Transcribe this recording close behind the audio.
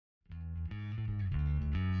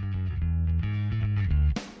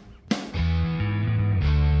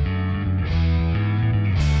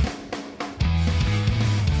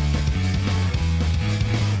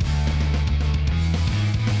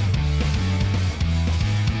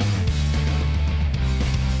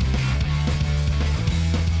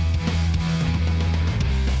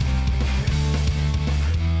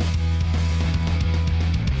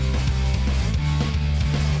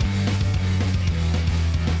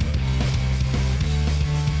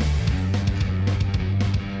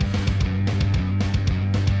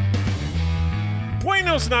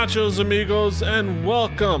Nachos amigos, and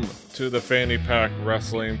welcome to the Fanny Pack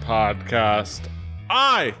Wrestling Podcast.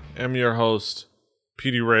 I am your host,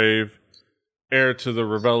 Petey Rave, heir to the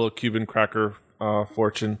Ravello Cuban cracker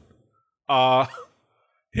fortune.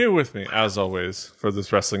 Here with me, as always, for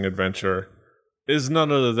this wrestling adventure is none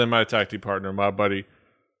other than my tag team partner, my buddy,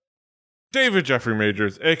 David Jeffrey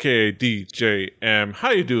Majors, aka DJM.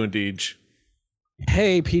 How you doing, Deej?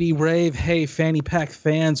 Hey, PD Rave. Hey, Fanny Pack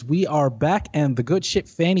fans. We are back, and the good shit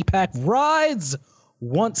Fanny Pack rides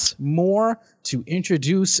once more to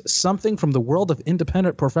introduce something from the world of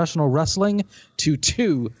independent professional wrestling to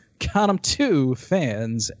two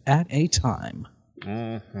fans at a time.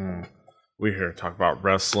 Mm-hmm. We're here to talk about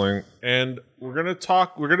wrestling, and we're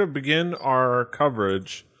gonna begin our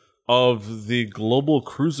coverage of the Global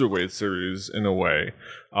Cruiserweight Series in a way.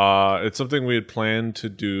 It's something we had planned to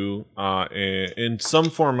do in some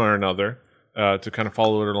form or another to kind of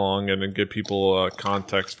follow it along and then give people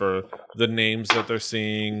context for the names that they're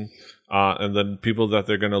seeing and then people that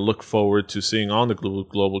they're going to look forward to seeing on the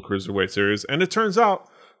Global Cruiserweight Series. And it turns out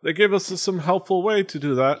they gave us some helpful way to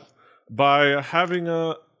do that by having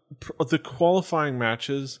the qualifying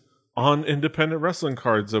matches on independent wrestling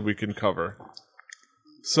cards that we can cover.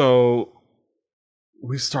 So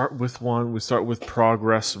we start with one. We start with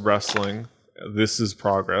Progress Wrestling. This is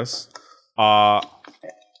Progress. And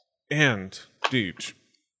Deej,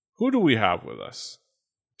 who do we have with us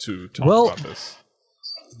to talk about this?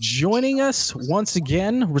 Joining us once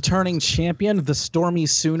again, returning champion, the Stormy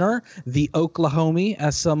Sooner, the Oklahoma,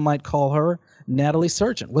 as some might call her, Natalie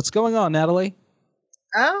Surgeon. What's going on, Natalie?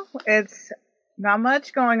 Oh, it's not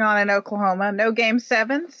much going on in Oklahoma. No Game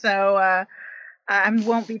 7, so I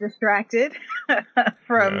won't be distracted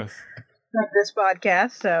from this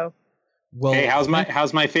podcast. So, well, hey, how's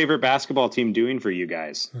my favorite basketball team doing for you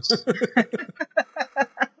guys?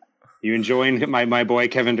 You enjoying my boy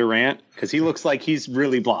Kevin Durant? Because he looks like he's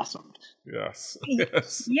really blossomed. Yes.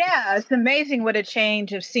 Yeah, it's amazing what a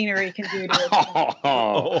change of scenery can do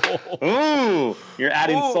to it. Ooh, you're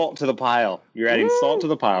adding salt to the pile. You're adding salt to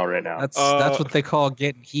the pile right now. That's what they call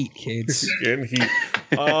getting heat, kids. Getting heat.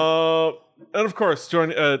 And of course,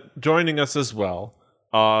 joining us as well,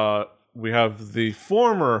 we have the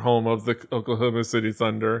former home of the Oklahoma City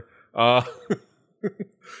Thunder.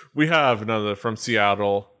 We have another from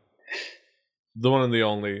Seattle, the one and the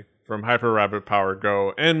only from Hyper Rabbit Power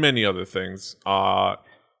Go, and many other things.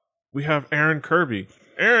 We have Aaron Kirby.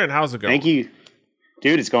 Aaron, how's it going? Thank you.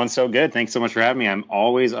 Dude, it's going so good. Thanks so much for having me. I'm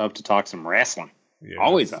always up to talk some wrestling. Yes,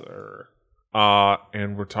 always up. Sir.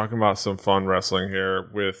 And we're talking about some fun wrestling here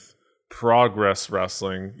with Progress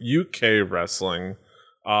Wrestling, UK Wrestling.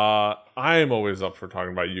 I am always up for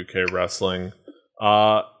talking about UK Wrestling.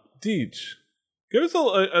 Deej, give us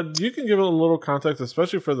you can give it a little context,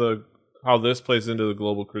 especially for how this plays into the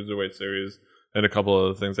Global Cruiserweight Series and a couple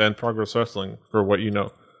other things, and Progress Wrestling for what you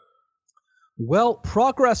know. Well,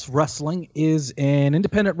 Progress Wrestling is an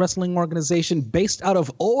independent wrestling organization based out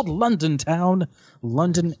of Old London Town,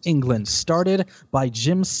 London, England, started by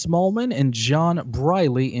Jim Smallman and John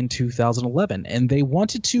Briley in 2011. And they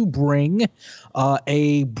wanted to bring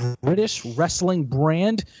a British wrestling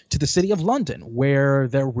brand to the city of London, where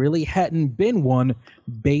there really hadn't been one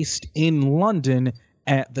based in London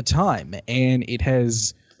at the time. And it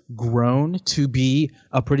has grown to be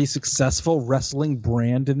a pretty successful wrestling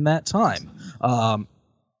brand in that time.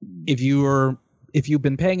 If you've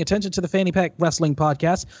been paying attention to the Fanny Pack Wrestling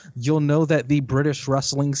Podcast, you'll know that the British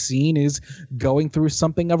wrestling scene is going through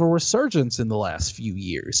something of a resurgence in the last few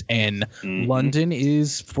years. And London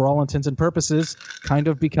is, for all intents and purposes, kind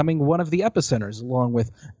of becoming one of the epicenters, along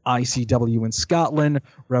with ICW in Scotland,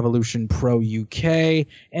 Revolution Pro UK,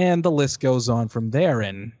 and the list goes on from there.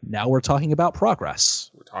 And now we're talking about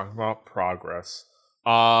Progress. We're talking about Progress.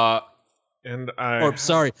 Sorry,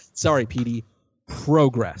 PD.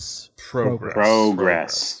 Progress. We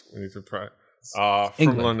need to from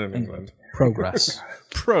London, England. Progress.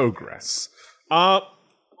 Progress. And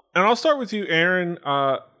I'll start with you, Aaron.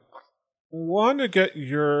 Want to get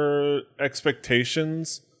your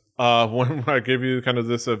expectations when I give you kind of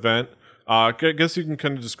this event. I guess you can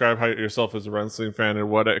kind of describe how yourself as a wrestling fan and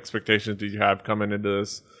what expectations do you have coming into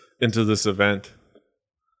this event.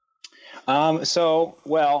 This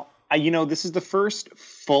is the first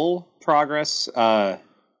full Progress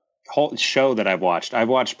whole show that I've watched. I've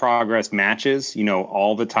watched Progress matches,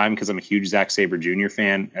 all the time because I'm a huge Zack Sabre Jr.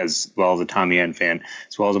 fan, as well as a Tommy End fan,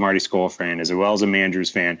 as well as a Marty Scurll fan, as well as a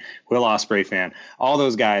Mandrews fan, Will Ospreay fan, all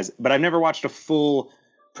those guys. But I've never watched a full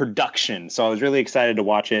production, so I was really excited to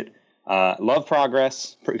watch it. Love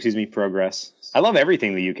Progress. I love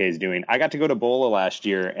everything the UK is doing. I got to go to Bola last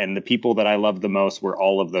year, and the people that I loved the most were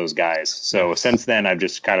all of those guys. So since then, I've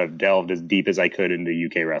just kind of delved as deep as I could into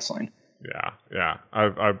UK wrestling. Yeah.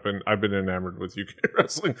 I've been enamored with UK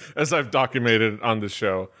wrestling, as I've documented on the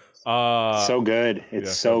show. So good.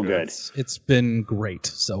 It's so good. It's been great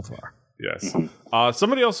so far. Yes.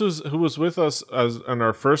 Somebody else who was with us on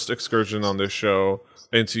our first excursion on this show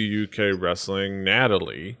into UK wrestling,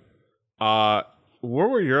 Natalie.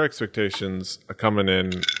 What were your expectations coming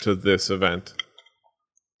in to this event?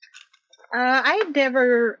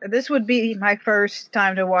 This would be my first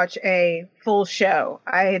time to watch a full show.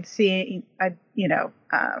 I had seen, a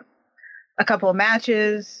couple of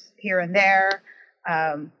matches here and there.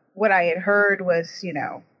 What I had heard was,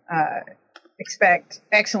 expect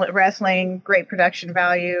excellent wrestling, great production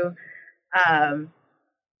value,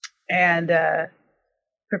 and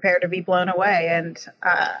prepare to be blown away. And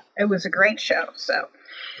it was a great show. So,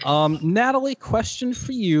 Natalie, question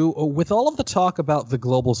for you. With all of the talk about the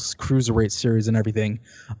Global Cruiserweight Series and everything,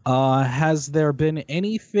 has there been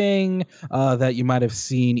anything that you might have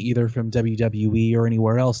seen either from WWE or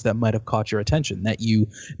anywhere else that might have caught your attention that you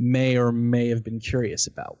may or may have been curious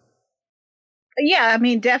about? Yeah, I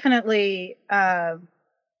mean, definitely. I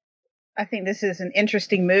think this is an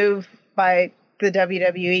interesting move by the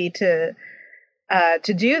WWE to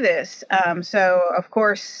do this. So, of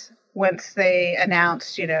course, once they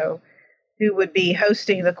announced, who would be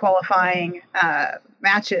hosting the qualifying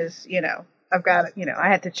matches, I've got, I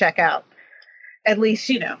had to check out, at least,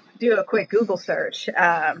 do a quick Google search,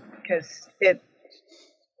 because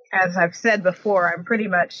as I've said before, I'm pretty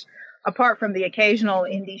much, apart from the occasional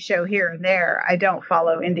indie show here and there, I don't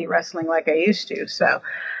follow indie wrestling like I used to. So,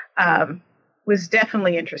 was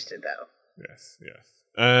definitely interested, though. Yes.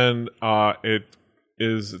 And it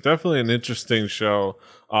is definitely an interesting show.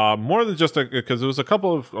 More than just because there was a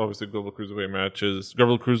couple of obviously Global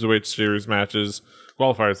Cruiserweight Series matches,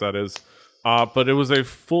 qualifiers that is. But it was a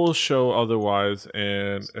full show otherwise,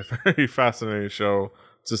 and a very fascinating show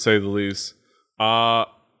to say the least.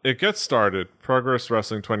 It gets started, Progress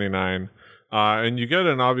Wrestling 29, and you get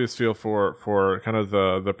an obvious feel for kind of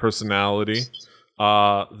the personality.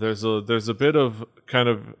 There's a bit of kind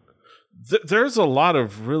of there's a lot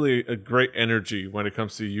of really great energy when it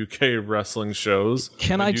comes to UK wrestling shows.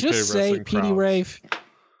 Can I just say, PD Rave,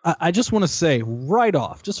 I just want to say right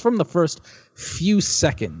off, just from the first few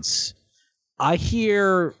seconds, I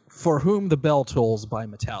hear "For Whom the Bell Tolls" by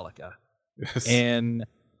Metallica. Yes. And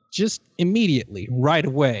just immediately, right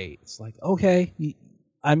away, it's like, okay,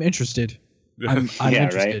 I'm interested. I'm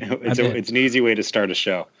interested. Right? It's an easy way to start a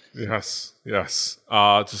show. Yes.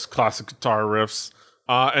 Just classic guitar riffs.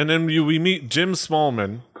 And then we meet Jim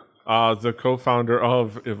Smallman, the co-founder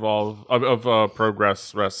of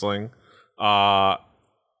Progress Wrestling,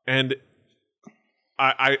 and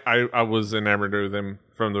I was enamored with him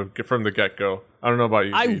from the get-go. I don't know about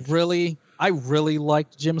you. I really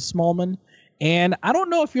liked Jim Smallman, and I don't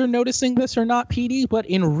know if you're noticing this or not, PD, but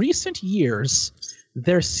in recent years,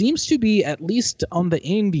 there seems to be, at least on the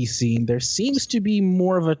indie scene, there seems to be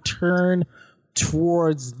more of a turn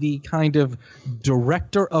towards the kind of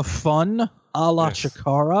director of fun a la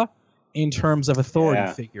Chikara in terms of authority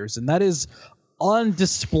figures. And that is on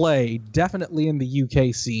display definitely in the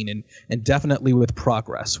UK scene and definitely with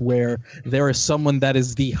Progress, where there is someone that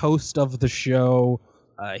is the host of the show.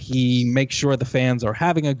 He makes sure the fans are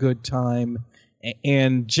having a good time.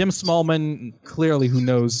 And Jim Smallman, clearly, who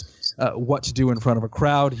knows what to do in front of a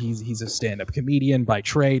crowd. He's a stand-up comedian by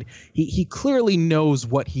trade. He clearly knows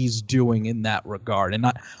what he's doing in that regard.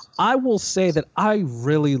 And I will say that I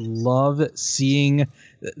really love seeing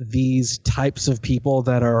these types of people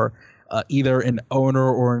that are either an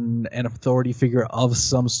owner or an authority figure of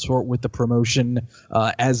some sort with the promotion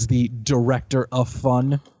as the director of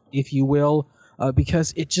fun, if you will,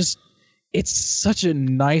 because it's such a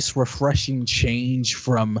nice, refreshing change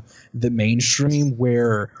from the mainstream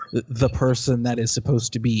where the person that is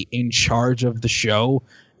supposed to be in charge of the show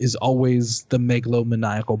is always the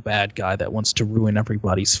megalomaniacal bad guy that wants to ruin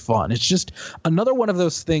everybody's fun. It's just another one of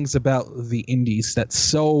those things about the indies that's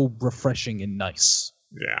so refreshing and nice.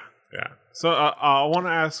 Yeah. So I want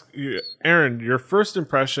to ask you, Aaron, your first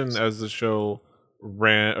impression as the show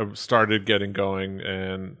started getting going,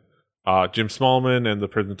 and Jim Smallman and the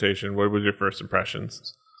presentation. What were your first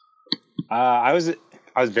impressions? I was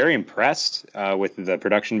very impressed with the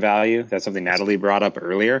production value. That's something Natalie brought up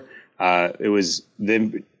earlier. I was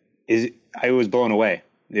blown away.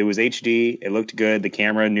 It was HD. It looked good. The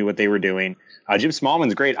camera knew what they were doing. Jim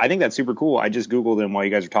Smallman's great. I think that's super cool. I just Googled him while you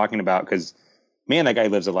guys were talking about, because, man, that guy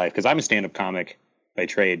lives a life. Because I'm a stand-up comic by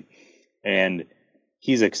trade. And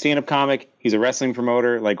He's a stand-up comic. He's a wrestling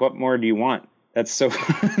promoter. Like, what more do you want? That's so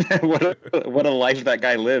what a life that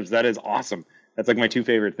guy lives. That is awesome. That's like my two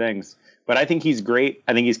favorite things. But I think he's great.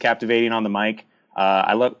 I think he's captivating on the mic.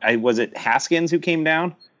 Was it Haskins who came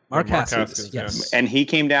down? Mark Haskins, yes. And he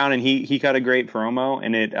came down and he cut a great promo,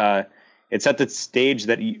 and it set the stage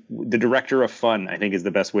that the director of fun, I think, is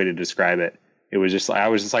the best way to describe it. It was just I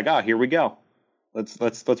was just like, oh, here we go. Let's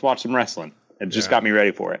watch some wrestling. It just got me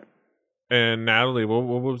ready for it. And Natalie, what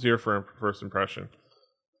was your first impression?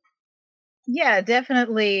 Yeah,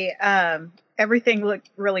 definitely. Everything looked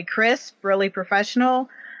really crisp, really professional.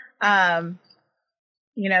 Jim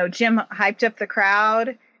hyped up the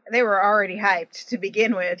crowd. They were already hyped to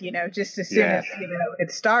begin with, just as soon as,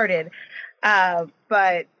 it started.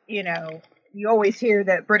 But, you always hear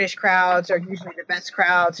that British crowds are usually the best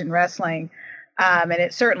crowds in wrestling. And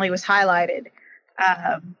it certainly was highlighted.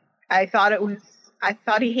 I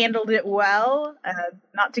thought he handled it well,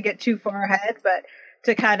 not to get too far ahead, but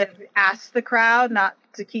to kind of ask the crowd not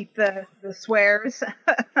to keep the swears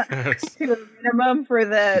to a minimum for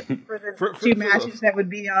the two matches that would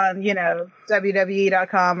be on,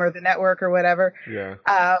 WWE.com or the network or whatever. Yeah.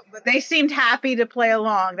 But they seemed happy to play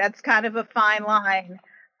along. That's kind of a fine line,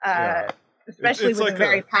 especially with a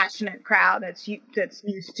very passionate crowd that's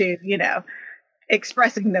used to,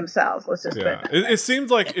 expressing themselves. Let's just put it that way. It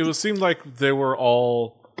seemed like they were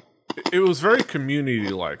all. It was very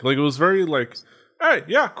community-like. Like, it was very like, hey,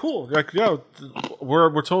 yeah, cool. Like, yeah,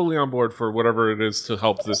 we're totally on board for whatever it is to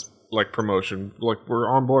help this like promotion. Like, we're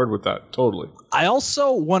on board with that totally. I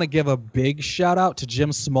also want to give a big shout out to Jim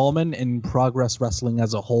Smallman and Progress Wrestling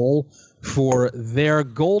as a whole for their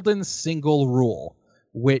golden single rule,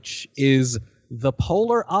 which is the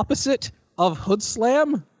polar opposite of Hood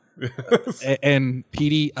Slam. And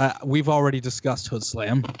Petey, we've already discussed Hood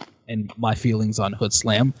Slam and my feelings on Hood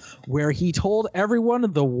Slam, where he told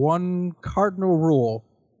everyone the one cardinal rule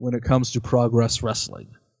when it comes to Progress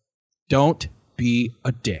Wrestling: don't be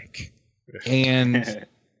a dick. And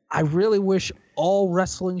I really wish all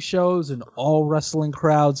wrestling shows and all wrestling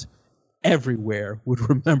crowds everywhere would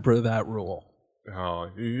remember that rule.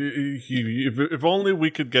 Oh, if only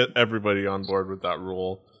we could get everybody on board with that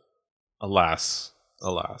rule. Alas.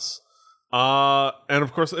 And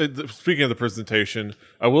of course, speaking of the presentation,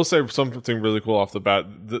 I will say something really cool off the bat.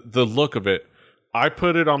 The look of it. I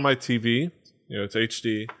put it on my TV. It's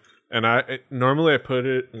HD, and normally I put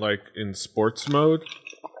it like in sports mode,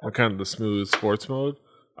 kind of the smooth sports mode.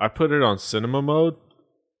 I put it on cinema mode.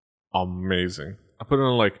 Amazing. I put it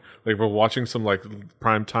on like we're watching some like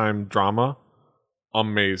primetime drama.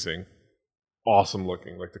 Amazing. Awesome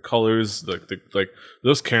looking, like the colors, like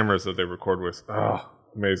those cameras that they record with.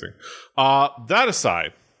 Amazing. That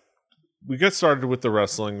aside, we get started with the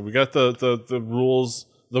wrestling. We got the rules,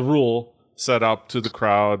 the rule set up to the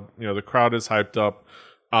crowd. The crowd is hyped up.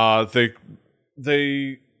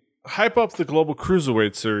 They hype up the Global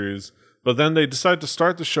Cruiserweight Series, but then they decide to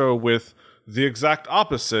start the show with the exact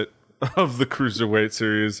opposite of the Cruiserweight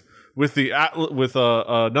Series, with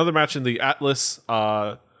another match in the Atlas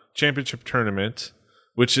Championship Tournament,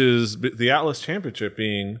 which is the Atlas Championship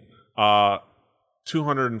being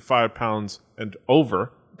 205 pounds and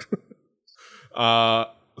over.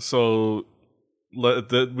 So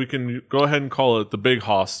we can go ahead and call it the Big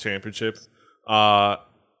Hoss Championship. And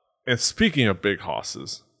speaking of big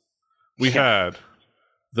hosses, we had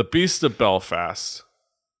the Beast of Belfast,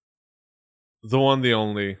 the one, the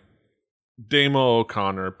only, Damo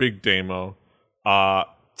O'Connor, Big Damo,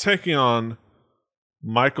 taking on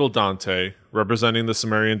Michael Dante, representing the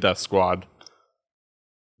Sumerian Death Squad.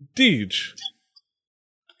 Deej,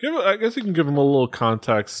 I guess you can give him a little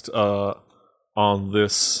context on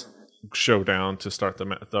this showdown to start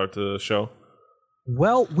the show.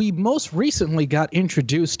 Well, we most recently got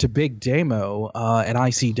introduced to Big Damo at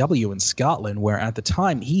ICW in Scotland, where at the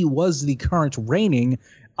time he was the current reigning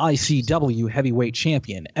ICW heavyweight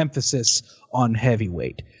champion, emphasis on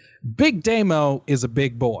heavyweight. Big Damo is a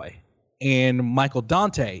big boy, and Michael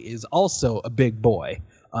Dante is also a big boy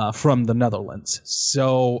from the Netherlands.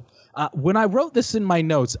 So when I wrote this in my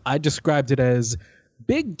notes, I described it as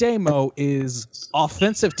Big Damo is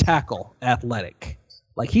offensive tackle athletic.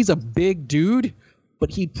 Like, he's a big dude, but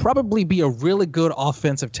he'd probably be a really good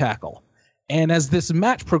offensive tackle. And as this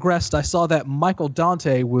match progressed, I saw that Michael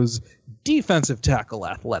Dante was defensive tackle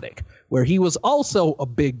athletic, where he was also a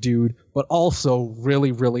big dude, but also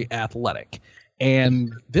really, really athletic.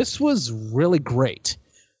 And this was really great.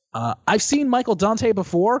 I've seen Michael Dante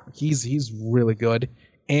before. He's really good.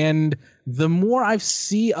 And the more I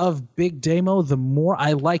see of Big Damo, the more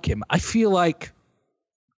I like him. I feel like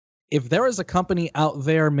if there is a company out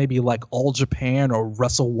there, maybe like All Japan or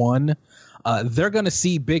Wrestle One, they're going to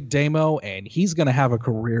see Big Damo, and he's going to have a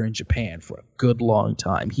career in Japan for a good long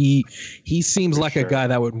time. He seems like a guy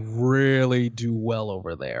that would really do well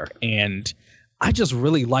over there, and I just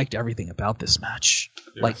really liked everything about this match.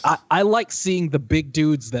 Yes. Like I like seeing the big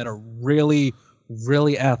dudes that are really,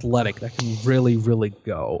 really athletic, that can really, really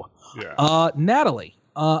go. Yeah. Natalie,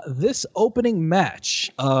 this opening match,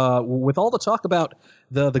 with all the talk about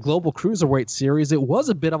the Global Cruiserweight Series, it was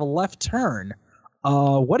a bit of a left turn.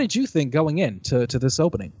 What did you think going into this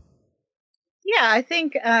opening? Yeah, I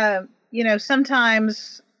think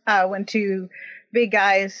sometimes when two big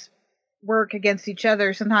guys work against each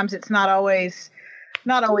other, sometimes it's not always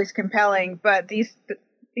compelling. But these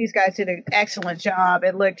guys did an excellent job.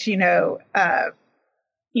 It looked it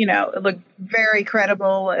looked very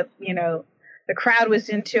credible. The crowd was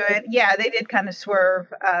into it. Yeah, they did kind of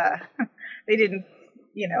swerve. They didn't.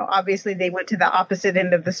 Obviously they went to the opposite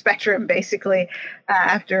end of the spectrum, basically,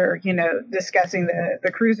 after, discussing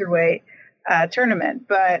the Cruiserweight tournament.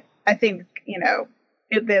 But I think,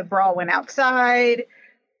 the brawl went outside.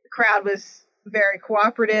 The crowd was very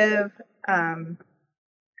cooperative.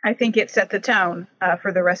 I think it set the tone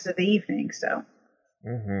for the rest of the evening. So.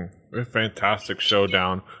 Mm-hmm. A fantastic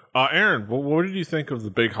showdown. Aaron, what did you think of the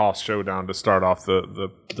Big Hoss Showdown to start off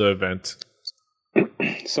the event?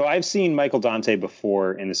 So I've seen Michael Dante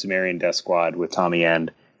before in the Sumerian Death Squad with Tommy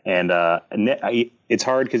End, and it's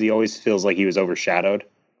hard because he always feels like he was overshadowed.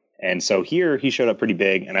 And so here he showed up pretty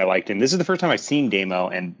big, and I liked him. This is the first time I've seen Damo,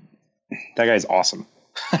 and that guy's awesome.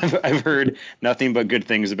 I've heard nothing but good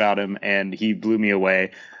things about him, and he blew me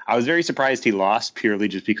away. I was very surprised he lost purely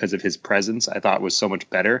just because of his presence. I thought was so much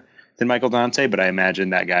better than Michael Dante, but I imagine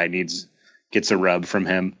that guy gets a rub from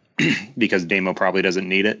him. Because Damo probably doesn't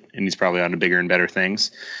need it, and he's probably on to bigger and better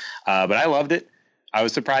things. But I loved it. I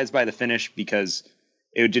was surprised by the finish because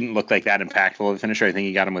it didn't look like that impactful of a finisher. I think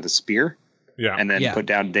he got him with a spear, and then put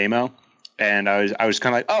down Damo. And I was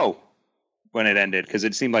kind of like, oh, when it ended, because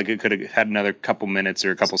it seemed like it could have had another couple minutes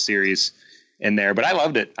or a couple series in there. But I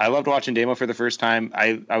loved it. I loved watching Damo for the first time.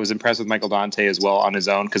 I was impressed with Michael Dante as well on his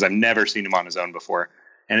own, because I've never seen him on his own before.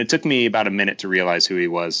 And it took me about a minute to realize who he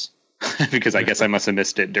was. Because I guess I must have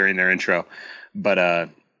missed it during their intro. But I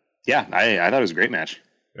thought it was a great match.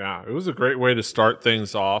 Yeah, it was a great way to start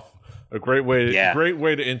things off. A great way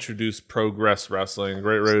to introduce Progress Wrestling. A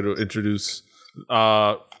great way to introduce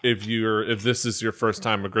if this is your first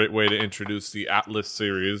time, a great way to introduce the Atlas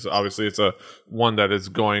series. Obviously, it's one that is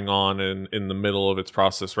going on in the middle of its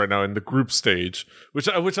process right now in the group stage, which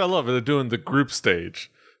I love. They're doing the group stage.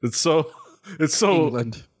 It's so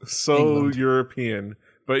England. European.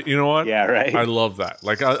 But you know what? Yeah, right. I love that.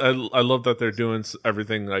 Like I love that they're doing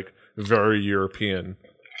everything like very European.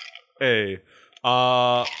 And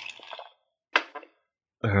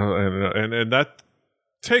that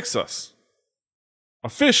takes us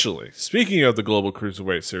officially. Speaking of the Global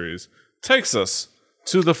Cruiserweight Series, takes us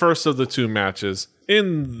to the first of the two matches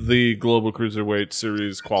in the Global Cruiserweight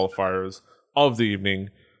Series qualifiers of the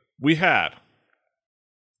evening. We had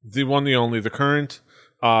the one, the only, the current.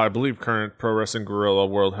 I believe current Pro Wrestling Guerrilla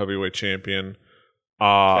World Heavyweight Champion,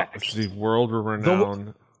 the world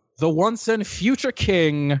renowned, the once and future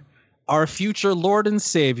king, our future Lord and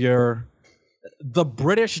Savior, the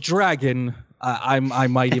British Dragon. I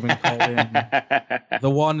might even call him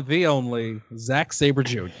the one, the only, Zack Sabre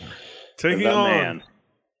Jr. Taking on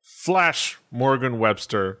Flash Morgan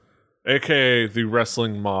Webster, aka the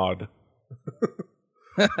Wrestling Mod.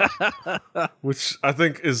 Which I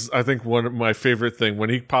think one of my favorite thing when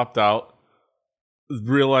he popped out,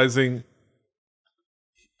 realizing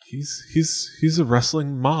he's a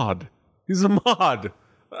wrestling mod. He's a mod,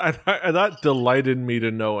 and that delighted me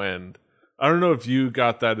to no end. I don't know if you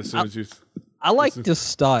got that as soon as you. I liked his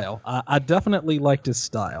style. I definitely liked his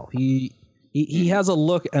style. He has a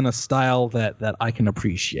look and a style that I can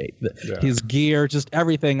appreciate. His gear, just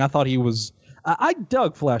everything. I thought he was. I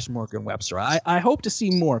dug Flash Morgan Webster. I hope to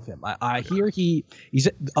see more of him. I hear he's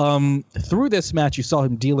through this match you saw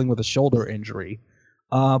him dealing with a shoulder injury,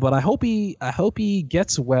 but I hope he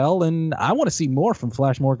gets well, and I want to see more from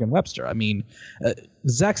Flash Morgan Webster. I mean,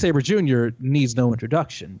 Zack Sabre Jr. needs no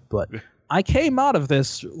introduction, but I came out of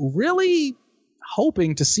this really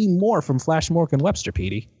hoping to see more from Flash Morgan Webster,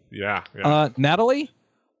 Petey. Yeah. Natalie,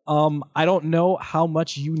 I don't know how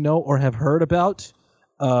much you know or have heard about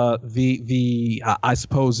the I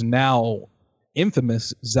suppose now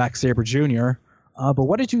infamous Zack Sabre Jr. But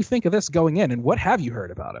what did you think of this going in, and what have you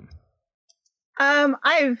heard about him?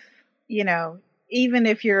 I've, even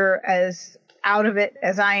if you're as out of it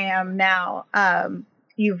as I am now,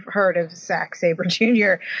 you've heard of Zack Sabre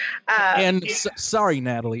Jr. Sorry,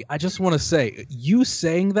 Natalie, I just want to say, you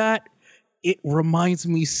saying that, it reminds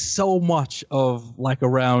me so much of like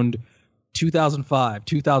around 2005,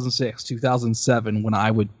 2006, 2007, when I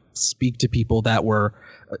would speak to people that were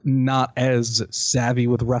not as savvy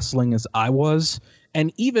with wrestling as I was.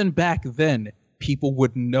 And even back then, people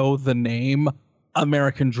would know the name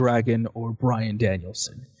American Dragon or Bryan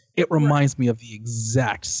Danielson. It reminds me of the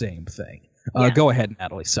exact same thing. Go ahead,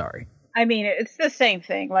 Natalie. Sorry. I mean, it's the same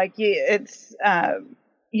thing. Like, it's,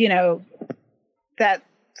 you know, that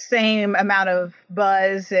same amount of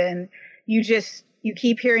buzz, and you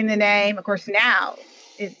keep hearing the name. Of course, now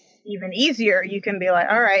it's even easier. You can be like,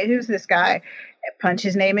 all right, who's this guy? Punch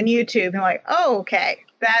his name in YouTube and like, oh, okay,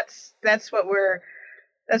 that's what we're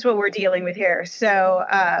dealing with here.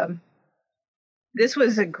 So this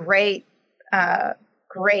was a great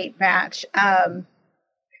match.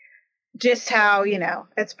 Just how, you know,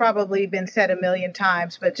 it's probably been said a million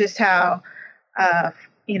times, but just how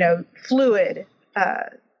you know, fluid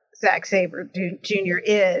Zack Sabre Jr.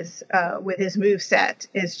 is with his moveset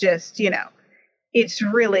is just, you know, it's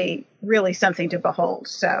really, really something to behold.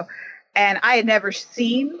 So, and I had never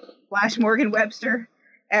seen Flash Morgan Webster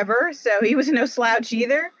ever, so he was no slouch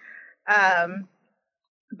either.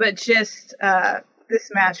 But just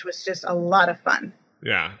this match was just a lot of fun.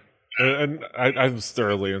 Yeah. And I was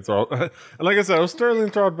thoroughly enthralled. And like I said, I was thoroughly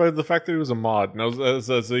enthralled by the fact that he was a mod. And I was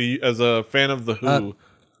as a fan of the Who.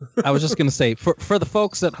 I was just going to say, for the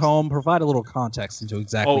folks at home, provide a little context into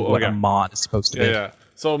exactly what a mod is supposed to be. Yeah.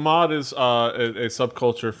 So a mod is a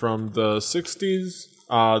subculture from the 60s.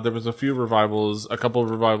 There was a few revivals, a couple of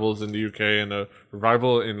revivals in the UK, and a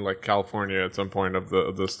revival in like California at some point of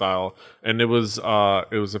the style. And it was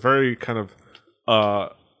a very kind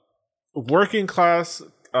of working class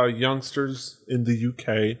youngsters in the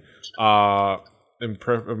UK, and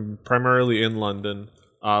primarily in London.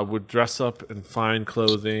 Would dress up in fine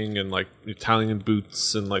clothing and like Italian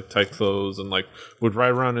boots and like tight clothes, and like would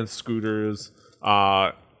ride around in scooters.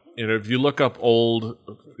 You know, if you look up old,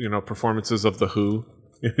 you know, performances of the Who,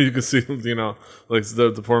 you can see, you know, like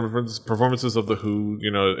the performances of the Who,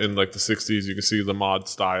 you know, in like the 60s. You can see the mod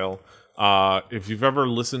style. If you've ever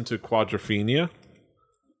listened to Quadrophenia,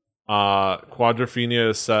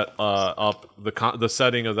 Quadrophenia is set up. The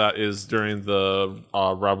setting of that is during the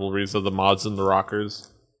rivalries of the Mods and the Rockers,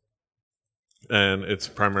 and it's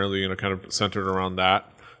primarily, you know, kind of centered around that.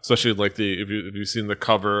 Especially like if you've seen the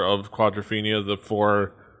cover of Quadrophenia, the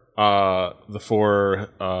four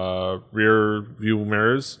rear view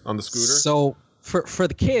mirrors on the scooter. So for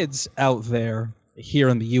the kids out there here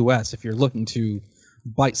in the U.S., if you're looking to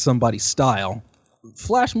bite somebody's style,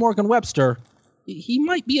 Flash Morgan Webster, he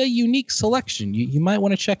might be a unique selection. You might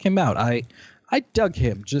want to check him out. I dug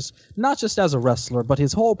him, not just as a wrestler, but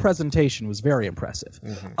his whole presentation was very impressive.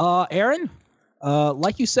 Mm-hmm. Aaron,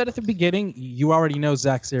 like you said at the beginning, you already know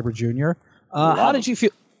Zack Sabre Jr. How did you feel?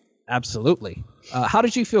 Absolutely. How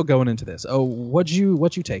did you feel going into this? What'd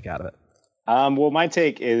you take out of it? Well, my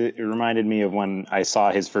take, it reminded me of when I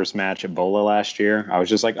saw his first match at Bola last year. I was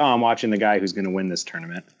just like, I'm watching the guy who's going to win this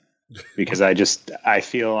tournament. Because I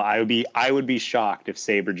feel I would be shocked if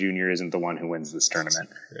Sabre Jr. isn't the one who wins this tournament.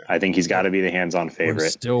 Yeah. I think he's got to be the hands-on favorite. We're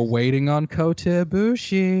still waiting on Kota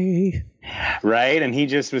Ibushi. Right? And he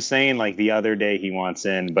just was saying like the other day he wants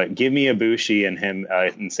in, but give me Ibushi and him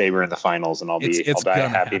and Sabre in the finals, and I'll die a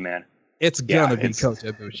happy man. It's gonna be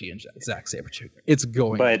Kota Ibushi and Zack Sabre Jr. It's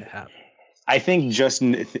going to happen. I think just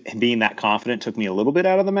being that confident took me a little bit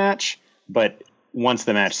out of the match, but once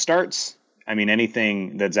the match starts, I mean,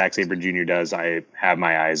 anything that Zack Sabre Jr. does, I have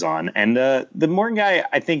my eyes on. And the Morgan guy,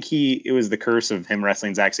 I think it was the curse of him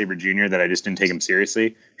wrestling Zack Sabre Jr. that I just didn't take him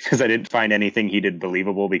seriously, because I didn't find anything he did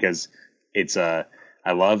believable, because I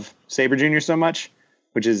love Sabre Jr. so much,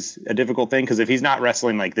 which is a difficult thing, because if he's not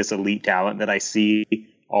wrestling like this elite talent that I see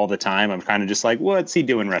all the time, I'm kind of just like, what's he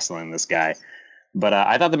doing wrestling this guy? But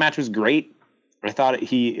I thought the match was great. I thought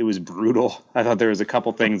it was brutal. I thought there was a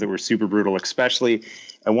couple things that were super brutal, especially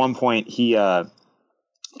at one point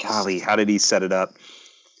golly, how did he set it up?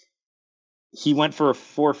 He went for a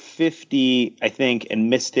 450, I think, and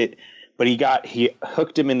missed it, but he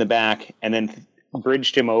hooked him in the back and then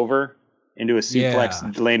bridged him over into a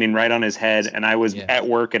suplex, landing right on his head. And I was at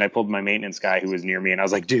work, and I pulled my maintenance guy who was near me, and I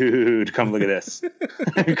was like, dude, come look at this.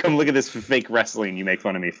 Come look at this fake wrestling you make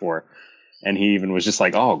fun of me for. And he even was just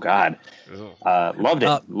like, oh, God. Loved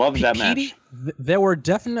it. Loved that match. There were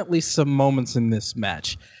definitely some moments in this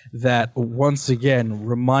match that once again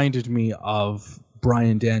reminded me of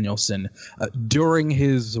Bryan Danielson during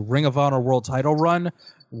his Ring of Honor World title run,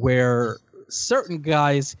 where certain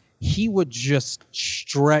guys he would just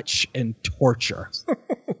stretch and torture.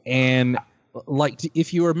 And like,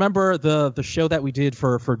 if you remember the show that we did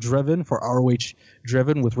for Driven, for ROH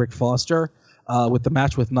Driven with Rick Foster, with the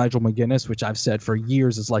match with Nigel McGuinness, which I've said for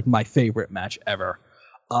years is like my favorite match ever,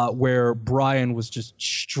 where Brian was just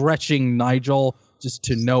stretching Nigel just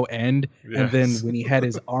to no end. Yes. And then when he had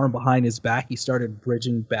his arm behind his back, he started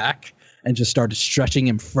bridging back and just started stretching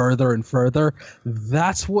him further and further.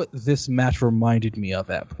 That's what this match reminded me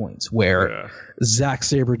of at points, where Zack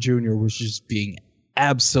Sabre Jr. was just being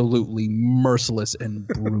absolutely merciless and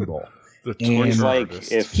brutal. It's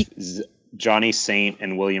like if Johnny Saint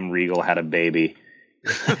and William Regal had a baby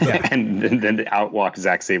and then outwalk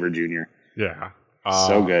Zack Sabre Jr. Yeah.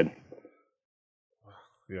 So good.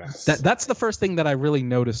 Yes. That's the first thing that I really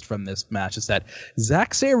noticed from this match, is that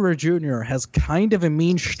Zack Sabre Jr. has kind of a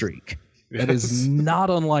mean streak that is not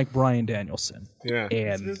unlike Bryan Danielson. Yeah.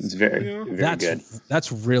 And it's very good. That's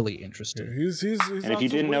really interesting. Yeah, he's and if you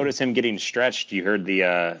didn't notice him getting stretched, you heard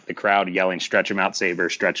the crowd yelling, "Stretch him out, Sabre,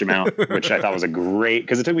 stretch him out," which I thought was a great,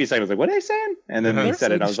 because it took me a second. I was like, what are they saying? And then he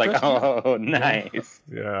said it. I was like, oh, nice.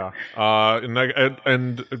 Yeah.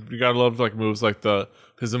 And you gotta love like moves like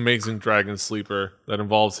his amazing Dragon Sleeper that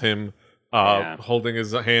involves him holding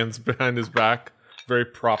his hands behind his back, very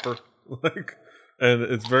proper, like. And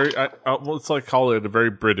it's very, let's like call it a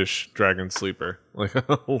very British Dragon Sleeper, like,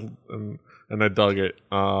 and I dug it.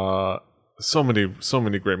 So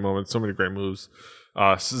many great moments, so many great moves.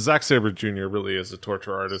 Zack Sabre Jr. really is a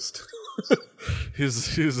torture artist.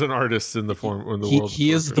 he's an artist in the world.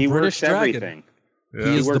 He is the British Dragon. Yeah.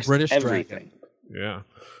 He is the British Dragon. Yeah.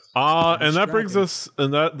 And that brings us,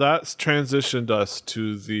 and that transitioned us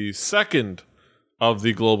to the second of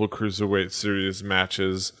the Global Cruiserweight Series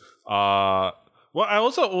matches. Well, I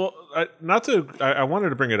wanted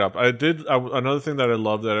to bring it up. Another thing that I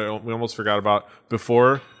love that we almost forgot about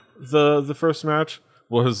before the first match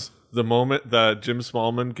was the moment that Jim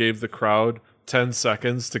Smallman gave the crowd 10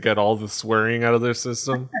 seconds to get all the swearing out of their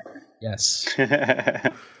system. Yes.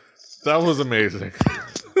 That was amazing.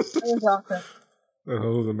 That was awesome. That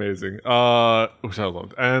was amazing. Which I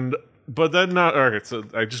loved. But then okay, so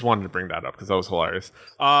I just wanted to bring that up because that was hilarious.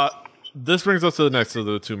 This brings us to the next of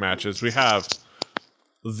the two matches. We have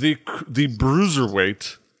the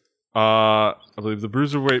Bruiserweight, I believe the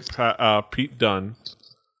Bruiserweight Pete Dunne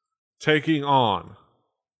taking on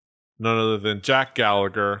none other than Jack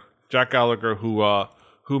Gallagher. Jack Gallagher,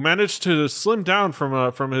 who managed to slim down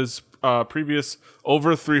from his previous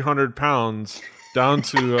over 300 pounds down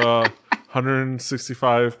to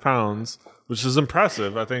 165 pounds, which is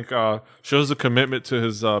impressive. I think shows a commitment to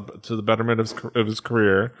his to the betterment of his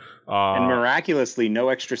career. And miraculously, no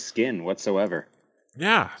extra skin whatsoever.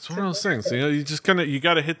 Yeah, it's one of those things. You just you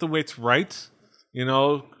got to hit the weights right.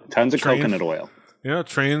 Tons of coconut oil.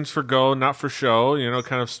 Trains for go, not for show.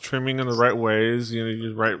 Kind of trimming in the right ways.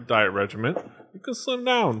 Your right diet regimen. You can slim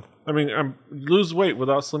down. I mean, lose weight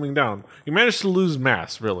without slimming down. You managed to lose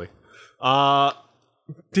mass, really.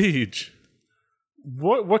 Deej,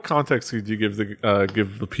 what context could you give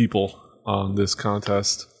the people on this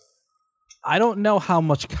contest? I don't know how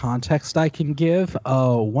much context I can give.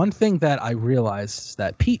 One thing that I realized is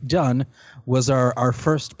that Pete Dunne was our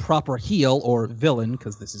first proper heel or villain,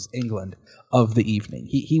 because this is England, of the evening.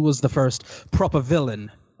 He was the first proper villain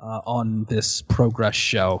on this Progress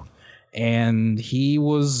show. And he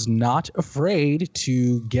was not afraid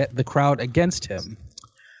to get the crowd against him.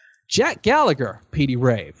 Jack Gallagher, Petey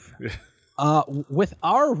Rave. With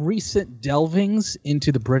our recent delvings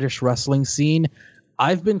into the British wrestling scene,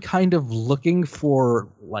 I've been kind of looking for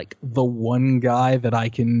like the one guy that I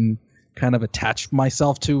can kind of attach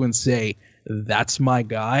myself to and say, that's my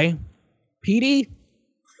guy. Petey,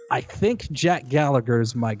 I think Jack Gallagher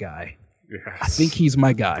is my guy. Yes. I think he's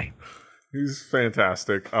my guy. He's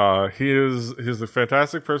fantastic. He's a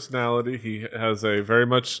fantastic personality. He has a very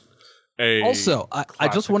much a Also, I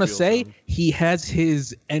just want to say he has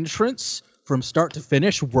his entrance from start to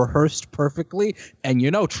finish rehearsed perfectly, and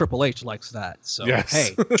Triple H likes that. So yes.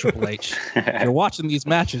 Hey, Triple H, you're watching these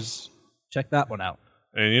matches, check that one out.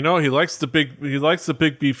 And he likes the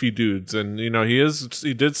big beefy dudes, and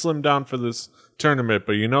he did slim down for this tournament,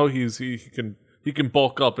 but he can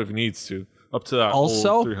bulk up if he needs to, up to that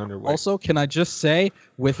whole 300 weight. Also, can I just say,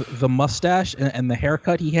 with the mustache and the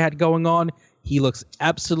haircut he had going on, he looks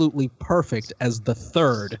absolutely perfect as the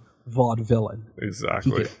third vaudevillain.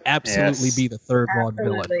 Exactly. He could absolutely be the third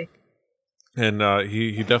vaudevillain. And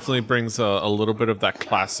he definitely brings a little bit of that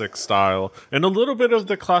classic style and a little bit of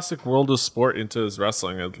the classic world of sport into his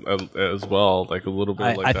wrestling as well. Like a little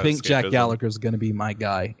bit I think Jack Gallagher's going to be my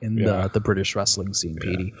guy in the British wrestling scene,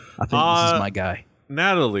 Petey. I think this is my guy.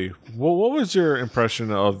 Natalie, what was your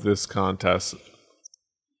impression of this contest?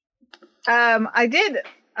 I did.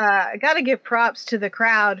 I got to give props to the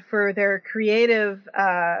crowd for their creative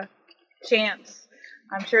chants.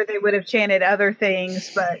 I'm sure they would have chanted other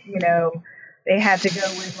things, but they had to go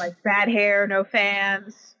with like bad hair, no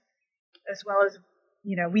fans, as well as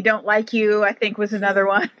we don't like you. I think was another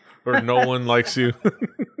one. Or no one likes you.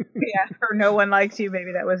 Yeah, or no one likes you.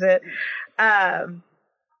 Maybe that was it.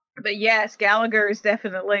 But yes, Gallagher is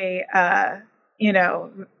definitely, as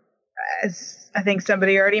I think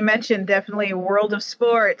somebody already mentioned, definitely World of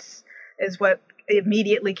Sports is what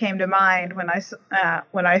immediately came to mind when I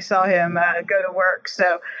saw him go to work.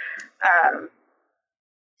 So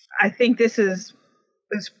I think this is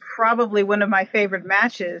probably one of my favorite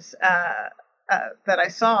matches that I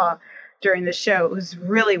saw during the show. It was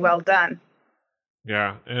really well done.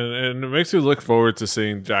 Yeah, and it makes you look forward to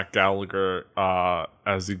seeing Jack Gallagher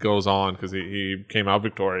as he goes on, because he came out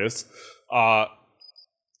victorious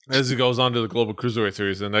as he goes on to the Global Cruiserweight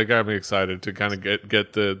Series, and that got me excited to kind of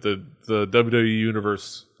get the WWE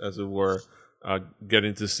universe, as it were,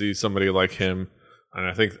 getting to see somebody like him, and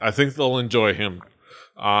I think they'll enjoy him.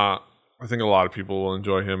 I think a lot of people will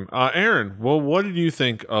enjoy him. Aaron, well, what did you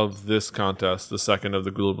think of this contest, the second of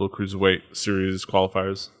the Global Cruiserweight Series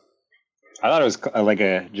qualifiers? I thought it was like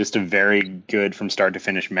just a very good from start to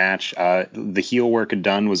finish match. The heel work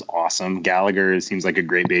done was awesome. Gallagher seems like a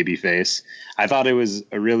great baby face. I thought it was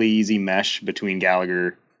a really easy mesh between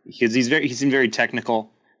Gallagher, because he seemed very technical.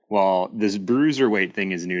 Well, this bruiserweight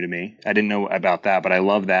thing is new to me. I didn't know about that, but I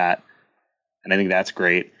love that, and I think that's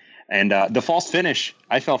great. And the false finish,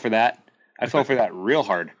 I fell for that. I fell for that real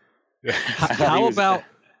hard. Yeah.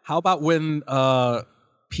 How about when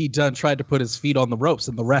Pete Dunne tried to put his feet on the ropes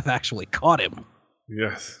and the ref actually caught him?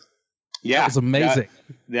 Yes. Yeah. That was amazing.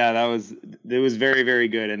 It was very, very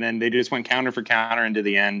good. And then they just went counter for counter into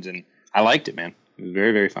the end, and I liked it, man. It was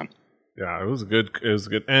very, very fun. Yeah, it was a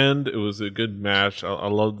good end. It was a good match. I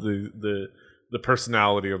love the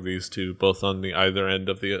personality of these two, both on the either end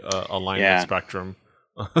of the alignment spectrum.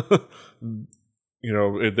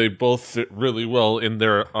 They both fit really well in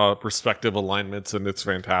their respective alignments, and it's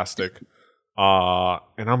fantastic.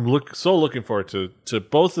 And I'm looking forward to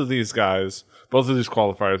both of these guys, both of these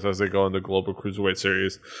qualifiers as they go into Global Cruiserweight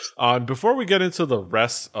Series. Before we get into the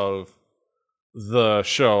rest of the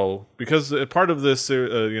show, because part of this,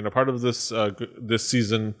 this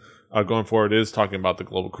season going forward is talking about the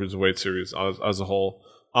Global Cruiserweight Series as a whole.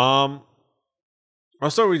 I'll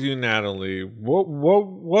start with you, Natalie.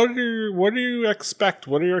 What do you expect?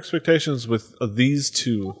 What are your expectations with these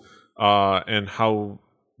two, and how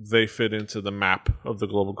they fit into the map of the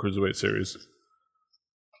Global Cruiserweight Series?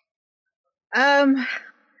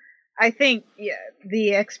 I think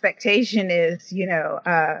the expectation is,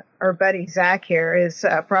 our buddy Zach here is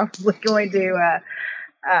probably going to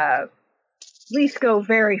at least go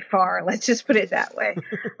very far. Let's just put it that way.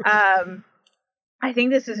 I think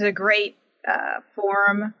this is a great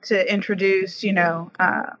forum to introduce,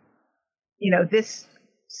 this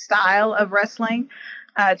style of wrestling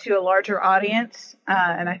to a larger audience,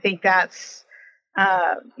 and I think that's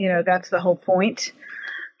the whole point.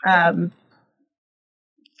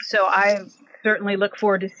 So I certainly look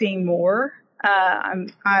forward to seeing more.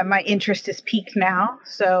 My interest is peaked now,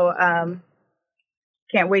 so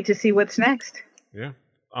can't wait to see what's next. Yeah.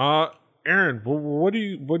 Aaron, what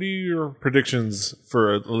are your predictions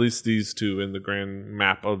for at least these two in the grand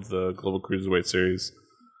map of the Global Cruiserweight Series?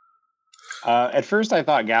 At first, I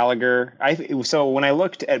thought Gallagher. So when I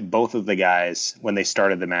looked at both of the guys when they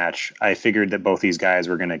started the match, I figured that both these guys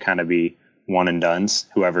were going to kind of be one and dones,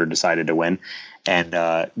 whoever decided to win. And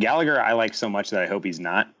Gallagher, I like so much that I hope he's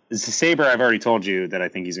not. Sabre, I've already told you that I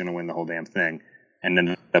think he's going to win the whole damn thing and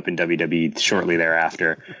end up in WWE shortly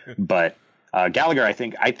thereafter. But Gallagher, I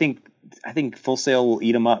think Full Sail will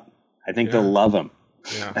eat him up. I think they'll love him.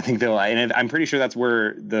 Yeah. I think they'll, and I'm pretty sure that's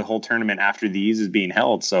where the whole tournament after these is being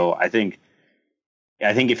held. So I think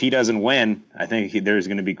if he doesn't win, I think there's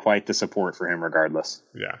going to be quite the support for him regardless.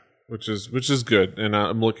 Yeah, which is good, and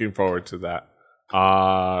I'm looking forward to that.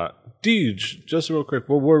 Deej, just real quick,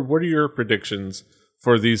 what are your predictions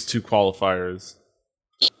for these two qualifiers?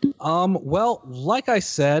 Well, like I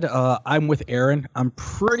said, I'm with Aaron. I'm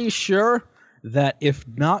pretty sure that if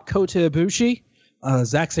not Kota Ibushi,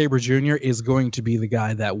 Zack Sabre Jr. is going to be the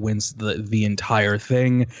guy that wins the entire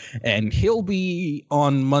thing, and he'll be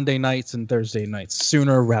on Monday nights and Thursday nights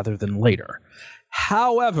sooner rather than later.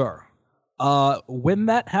 However, when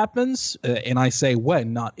that happens, and I say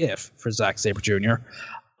when, not if, for Zack Sabre Jr.,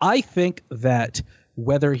 I think that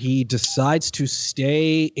whether he decides to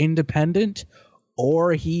stay independent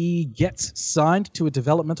or he gets signed to a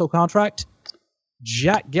developmental contract,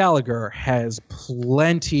 Jack Gallagher has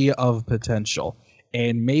plenty of potential.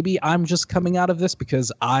 And maybe I'm just coming out of this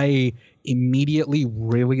because I immediately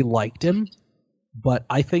really liked him, but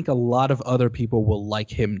I think a lot of other people will like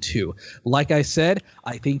him too. Like I said,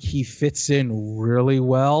 I think he fits in really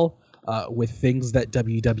well with things that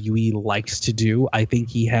WWE likes to do. I think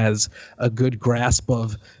he has a good grasp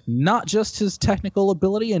of not just his technical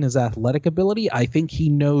ability and his athletic ability. I think he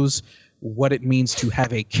knows what it means to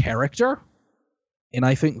have a character. And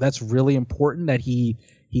I think that's really important that he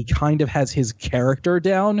kind of has his character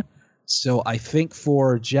down. So I think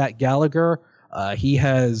for Jack Gallagher, he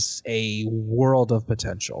has a world of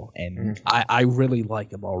potential, and I really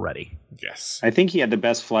like him already. Yes. I think he had the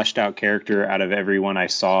best fleshed out character out of everyone I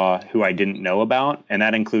saw who I didn't know about, and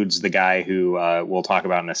that includes the guy who we'll talk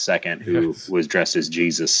about in a second, who was dressed as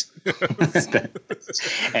Jesus.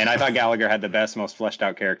 And I thought Gallagher had the best, most fleshed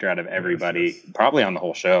out character out of everybody, probably on the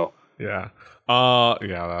whole show. Yeah.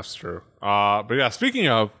 Yeah, that's true. But yeah, speaking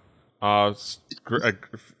of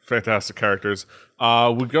fantastic characters,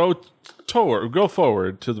 we go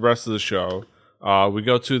forward to the rest of the show. We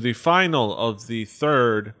go to the final of the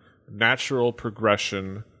third natural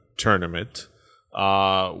progression tournament.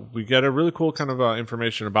 We get a really cool kind of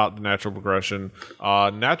information about the natural progression.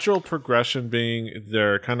 Natural progression being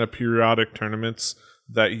their kind of periodic tournaments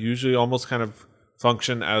that usually almost kind of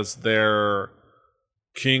function as their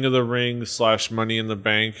King of the Ring / Money in the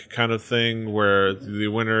Bank kind of thing, where the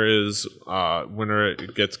winner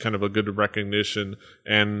gets kind of a good recognition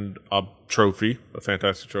and a trophy, a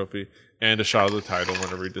fantastic trophy, and a shot of the title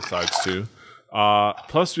whenever he decides to.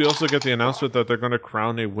 Plus, we also get the announcement that they're going to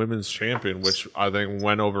crown a women's champion, which I think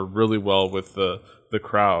went over really well with the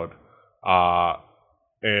crowd,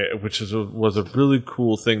 which was a really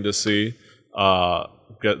cool thing to see.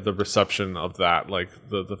 Get the reception of that, like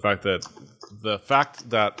the fact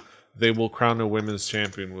that they will crown a women's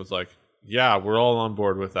champion was like, yeah, we're all on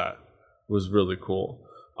board with that. Was really cool.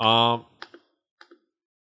 But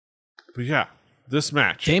yeah, this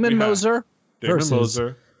match, Damon Moser versus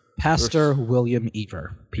Pastor William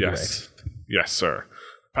Ever. Yes, sir.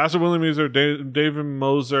 Pastor William Ever, Damon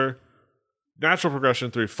Moser, Natural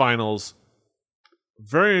Progression 3 finals.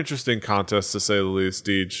 Very interesting contest to say the least,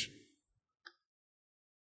 Deej.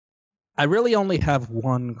 I really only have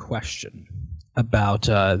one question about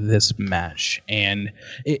this match, and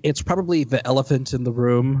it's probably the elephant in the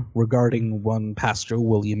room regarding one Pastor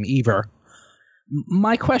William Ever.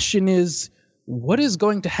 My question is, what is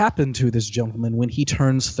going to happen to this gentleman when he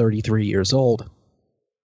turns 33 years old?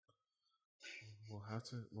 We'll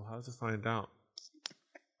have to find out.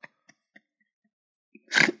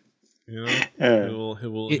 You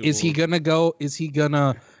know, Is he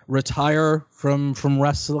gonna retire from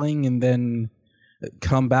wrestling and then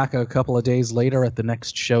come back a couple of days later at the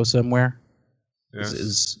next show somewhere? Yes.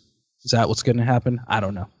 Is that what's going to happen? I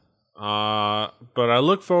don't know. But I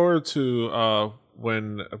look forward to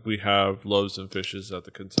when we have loaves and fishes at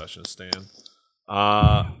the concession stand.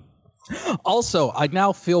 Also, I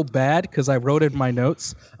now feel bad because I wrote in my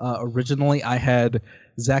notes. Originally, I had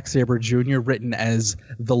Zack Sabre Jr. written as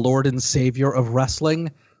the Lord and Savior of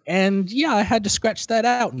wrestling. And yeah, I had to scratch that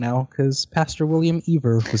out now because Pastor William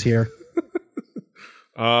Ever was here.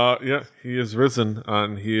 Yeah, he is risen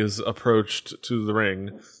and he is approached to the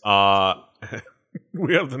ring.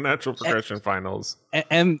 We have the natural progression finals.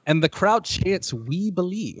 And the crowd chants, "We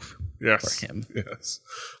believe." Yes. For him. Yes.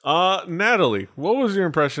 Natalie, what was your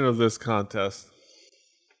impression of this contest?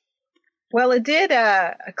 Well, it did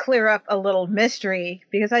clear up a little mystery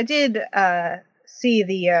because I did see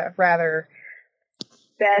the rather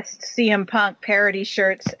best CM Punk parody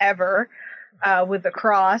shirts ever with the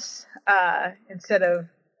cross instead of,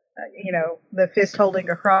 the fist holding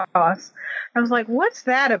a cross. I was like, what's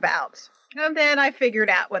that about? And then I figured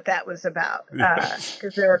out what that was about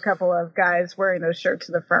because there were a couple of guys wearing those shirts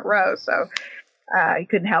in the front row. So you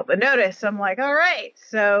couldn't help but notice. I'm like, all right,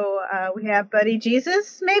 so we have Buddy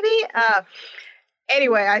Jesus, maybe?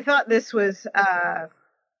 Anyway, I thought this was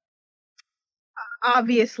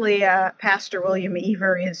obviously Pastor William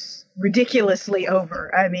Ever is ridiculously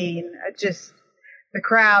over. I mean, just the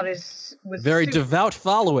crowd was very devout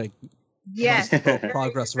following. Yes,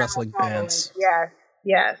 Progress Wrestling fans.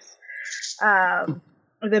 Yes.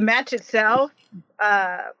 The match itself,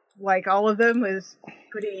 like all of them, was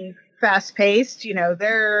pretty fast paced.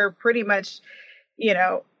 They're pretty much,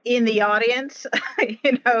 in the audience,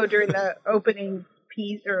 during the opening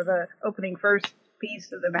piece or the opening first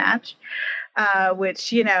piece of the match,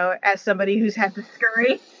 which, as somebody who's had to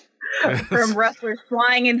scurry from wrestlers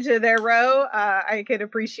flying into their row, I could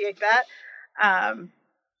appreciate that.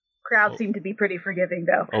 Crowd seemed to be pretty forgiving,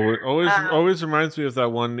 though. Always reminds me of that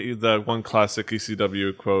one classic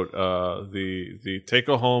ECW quote. The take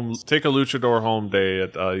a luchador home day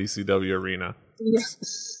at ECW Arena.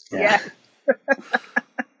 Yes. Yeah.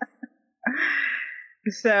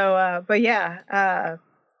 So, but yeah,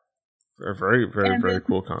 a very, very, very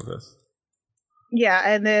cool contest. Yeah,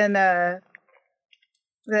 and then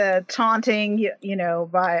the taunting,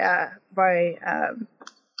 by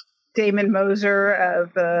Damon Moser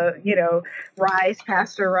of Rise,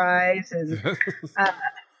 Pastor Rise, and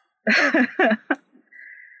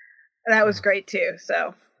that was great too.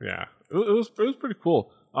 So yeah, it was pretty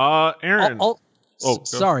cool. Aaron,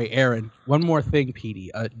 sorry, Aaron. One more thing, Petey.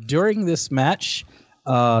 During this match,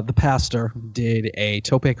 the pastor did a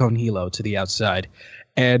tope con hilo to the outside,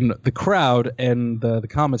 and the crowd and the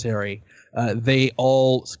commentary, they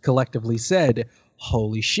all collectively said,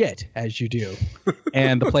 "Holy shit," as you do.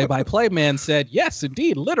 And the play-by-play man said, "Yes,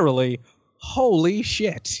 indeed, literally, holy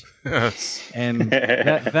shit." Yes. And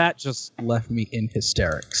that just left me in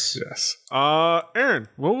hysterics. Yes. Aaron,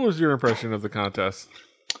 what was your impression of the contest?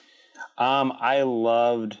 I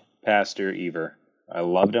loved Pastor Eber. I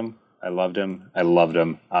loved him.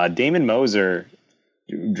 Damon Moser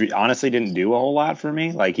honestly didn't do a whole lot for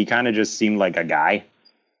me. Like, he kind of just seemed like a guy.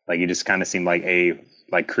 Like, he just kind of seemed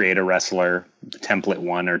like create a wrestler, template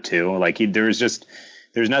 1 or 2. Like, there's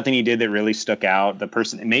nothing he did that really stuck out.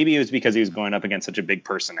 Maybe it was because he was going up against such a big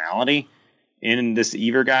personality in this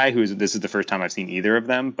Eber guy, this is the first time I've seen either of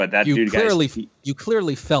them, but you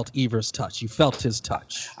clearly felt Ever's touch. You felt his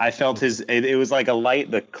touch. I felt it was like a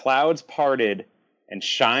light, the clouds parted and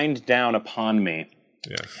shined down upon me.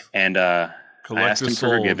 Yes. And I asked him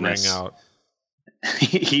for forgiveness. Out.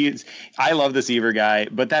 I love this Eber guy,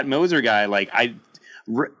 but that Moser guy,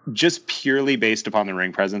 just purely based upon the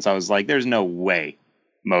ring presence, I was like, there's no way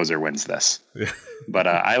Moser wins this. Yeah. But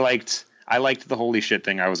I liked the holy shit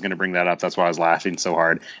thing. I was going to bring that up. That's why I was laughing so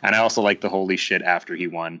hard. And I also liked the holy shit after he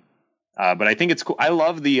won. But I think it's cool. I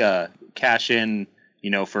love the cash in,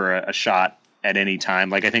 for a shot at any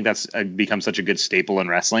time. Like, I think that's become such a good staple in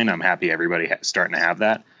wrestling. I'm happy everybody starting to have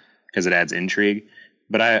that because it adds intrigue.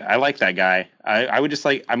 But I like that guy. I would just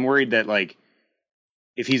I'm worried that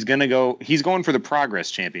if he's going to go, he's going for the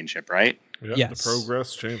Progress Championship, right? Yep, yes. The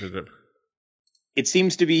Progress Championship. It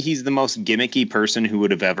seems to be he's the most gimmicky person who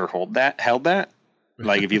would have ever held that.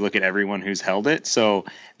 Like, if you look at everyone who's held it. So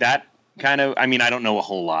that kind of, I don't know a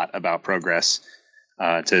whole lot about Progress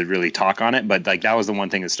to really talk on it, but that was the one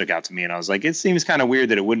thing that stuck out to me. And I was like, it seems kind of weird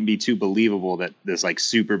that it wouldn't be too believable that this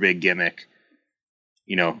super big gimmick,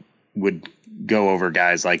 would go over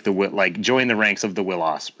guys join the ranks of the Will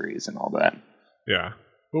Ospreys and all that. Yeah.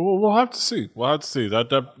 We'll have to see.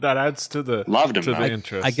 That adds to the loved him. To the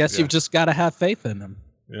interest. I guess you've just got to have faith in him.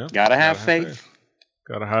 Yeah, gotta have faith.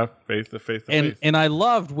 Gotta have faith. The faith. And I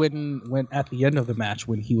loved when at the end of the match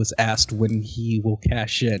when he was asked when he will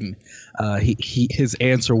cash in, his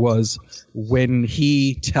answer was when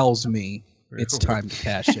he tells me it's time to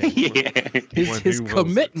cash in. Yeah. His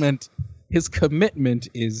commitment. His commitment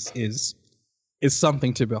is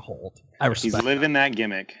something to behold. I respect. He's living that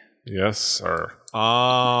gimmick. Yes, sir.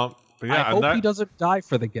 But yeah, I hope he doesn't die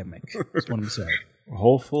for the gimmick. That's what I'm saying.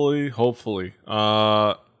 Hopefully.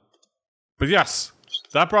 But yes,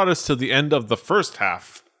 that brought us to the end of the first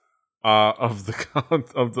half of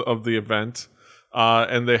the event.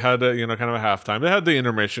 And they had kind of a halftime. They had the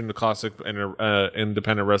intermission, the classic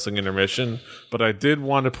independent wrestling intermission. But I did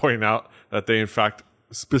want to point out that they, in fact,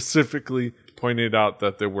 specifically pointed out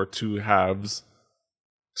that there were two halves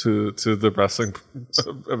to the wrestling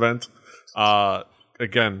event.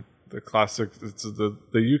 Again, the classic, it's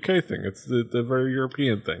the UK thing. It's the very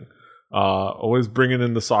European thing. Always bringing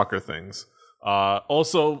in the soccer things.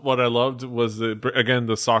 Also, what I loved was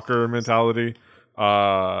the soccer mentality.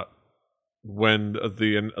 When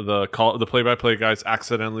the play-by-play guys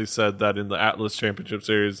accidentally said that in the Atlas Championship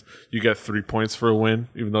Series you get 3 points for a win,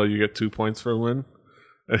 even though you get 2 points for a win.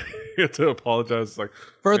 You have to apologize.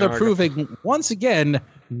 Further proving once again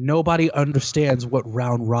nobody understands what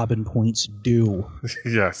round robin points do.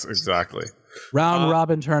 Yes, exactly. Round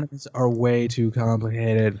robin tournaments are way too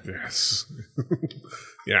complicated. Yes.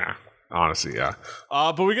 Yeah. Honestly, yeah.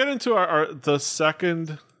 But we get into the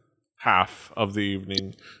second half of the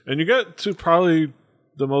evening, and you get to probably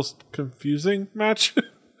the most confusing match.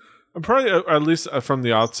 I'm probably at least from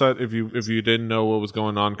the outset, if you didn't know what was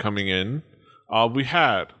going on coming in, we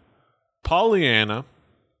had Pollyanna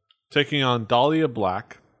taking on Dahlia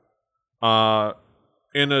Black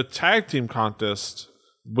in a tag team contest,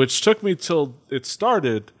 which took me till it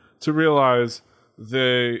started to realize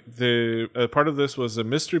the part of this was the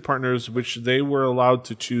mystery partners, which they were allowed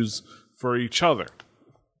to choose for each other.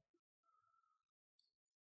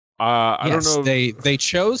 I don't know. They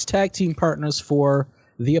chose tag team partners for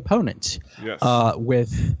the opponent. Yes.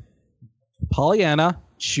 With Pollyanna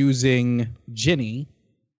choosing Ginny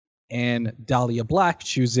and Dahlia Black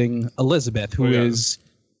choosing Elizabeth, who is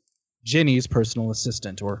Ginny's personal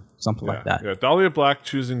assistant or something like that. Yeah, Dahlia Black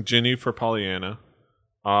choosing Ginny for Pollyanna,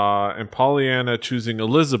 and Pollyanna choosing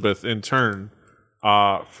Elizabeth in turn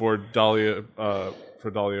for Dahlia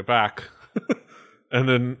back, and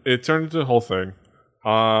then it turned into a whole thing.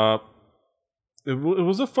 It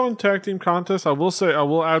was a fun tag team contest. I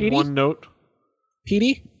will add Petey? one note.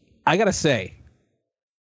 Petey, I gotta say,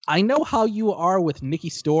 I know how you are with Nikki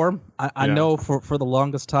Storm. I know for the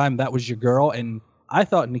longest time that was your girl, and I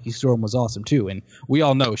thought Nikki Storm was awesome too. And we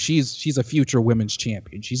all know she's a future women's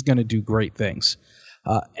champion. She's gonna do great things.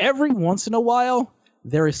 Every once in a while,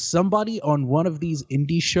 there is somebody on one of these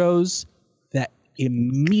indie shows that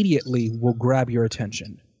immediately will grab your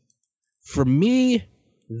attention. For me,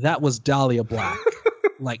 that was Dahlia Black.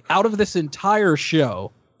 Like, out of this entire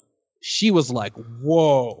show, she was like,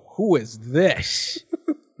 whoa, who is this?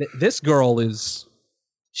 This girl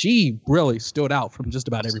she really stood out from just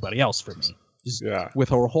about everybody else for me. With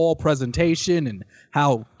her whole presentation and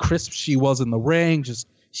how crisp she was in the ring,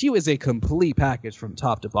 she was a complete package from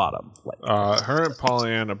top to bottom. Her and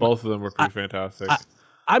Pollyanna, both of them were pretty fantastic.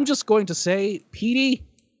 I'm just going to say, Petey,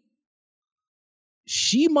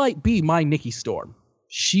 she might be my Nikki Storm.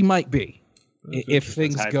 She might be. If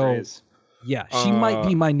things go... Praise. Yeah, she might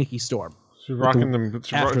be my Nikki Storm. She's rocking them.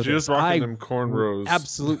 She is rocking them cornrows.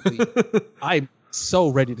 Absolutely. I'm so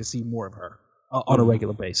ready to see more of her on a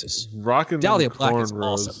regular basis. Rocking Dahlia them Black cornrows. is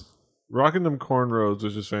awesome. Rocking them cornrows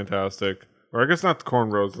was just fantastic. Or I guess not the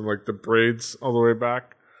cornrows, and like the braids all the way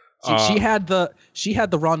back. She had the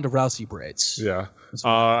Ronda Rousey braids. Yeah.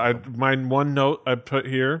 My one note I put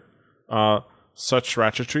here, such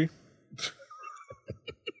ratchetry.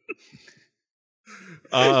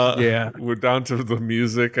 We're down to the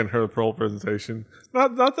music and her whole presentation.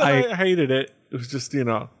 Not that I hated it. It was just,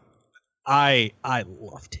 I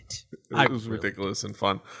loved it. It was ridiculous and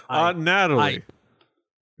fun. Natalie.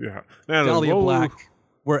 Natalie. Dahlia Black,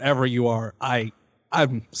 wherever you are,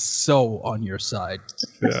 I'm so on your side.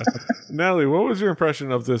 Yeah. Natalie, what was your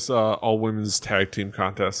impression of this all women's tag team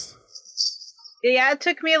contest? Yeah, it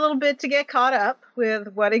took me a little bit to get caught up with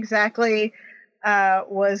what exactly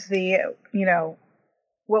was the,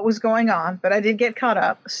 what was going on, but I did get caught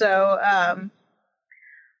up. So,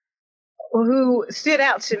 who stood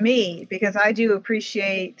out to me, because I do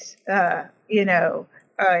appreciate, a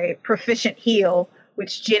proficient heel,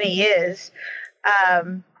 which Ginny is.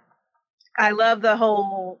 I love the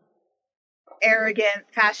whole arrogant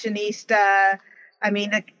fashionista. I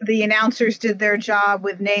mean, the announcers did their job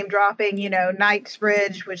with name dropping,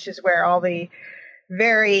 Knightsbridge, which is where all the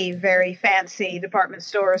very, very fancy department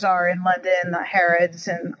stores are in London, the Harrods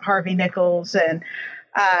and Harvey Nichols, and,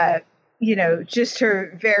 just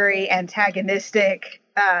her very antagonistic,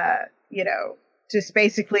 just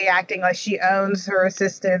basically acting like she owns her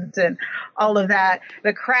assistant and all of that.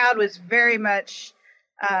 The crowd was very much,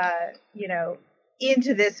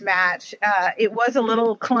 into this match. It was a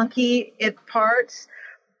little clunky at parts,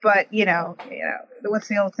 but, what's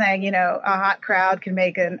the old saying, a hot crowd can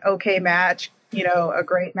make an okay match, a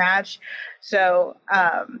great match. So,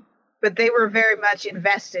 but they were very much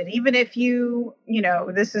invested. Even if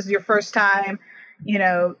this is your first time,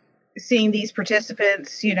 seeing these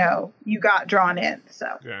participants, you got drawn in. So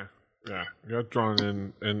yeah, you got drawn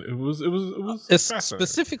in, and it was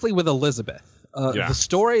specifically with Elizabeth. The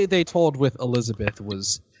story they told with Elizabeth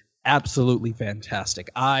was absolutely fantastic.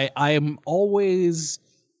 I am always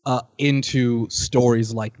into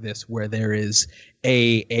stories like this where there is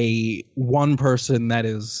a one person that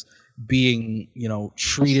is being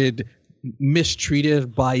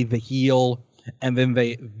mistreated by the heel, and then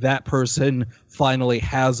that person finally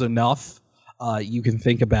has enough. You can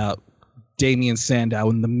think about Damien Sandow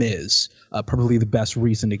and The Miz, probably the best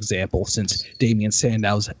recent example, since Damien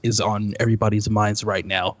Sandow is on everybody's minds right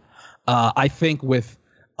now. I think with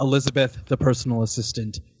Elizabeth, the personal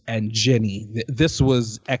assistant, and Jenny, this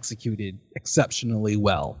was executed exceptionally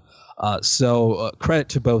well. So credit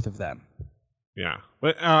to both of them. Yeah.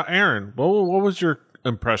 But Aaron, what was your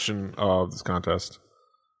impression of this contest?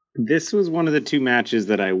 This was one of the two matches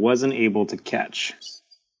that I wasn't able to catch.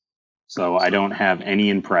 So I don't have any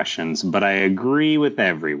impressions, but I agree with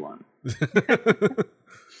everyone.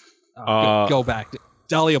 Go back.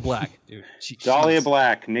 Dahlia Black, dude. Dahlia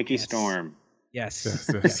Black, Nikki Storm. Yes.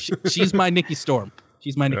 She's my Nikki Storm.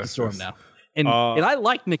 She's my Nikki Storm now. And I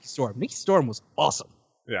like Nikki Storm. Nikki Storm was awesome.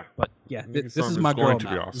 Yeah. But yeah, this Storm is my girl. to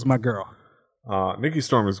be awesome. This is my girl. Nikki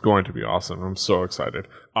Storm is going to be awesome. I'm so excited.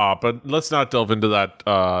 But let's not delve into that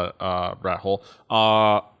rat hole.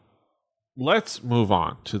 Let's move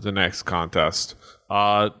on to the next contest.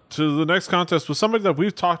 The next contest was somebody that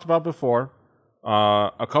we've talked about before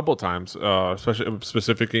a couple times,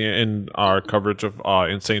 specifically in our coverage of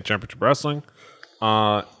Insane Championship Wrestling,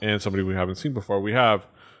 and somebody we haven't seen before. We have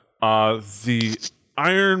the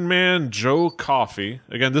Iron Man Joe Coffey.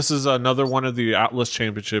 Again, this is another one of the Atlas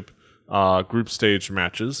Championship group stage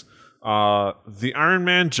matches. The Iron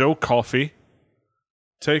Man Joe Coffey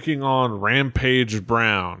taking on Rampage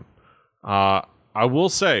Brown. I will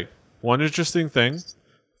say one interesting thing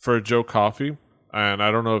for Joe Coffey, and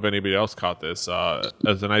I don't know if anybody else caught this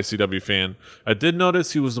as an ICW fan. I did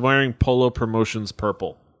notice he was wearing Polo Promotions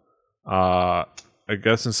purple. I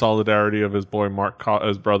guess in solidarity of his boy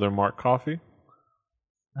his brother Mark Coffey.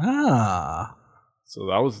 So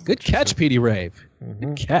that was good catch, PD Rave.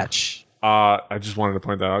 Good catch. I just wanted to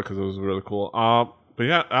point that out because it was really cool. But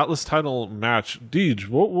yeah, Atlas title match. Deej,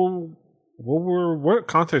 what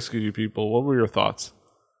context give you people? What were your thoughts?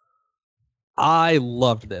 I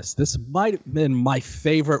loved this. This might have been my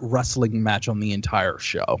favorite wrestling match on the entire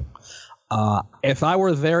show. If I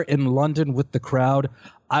were there in London with the crowd,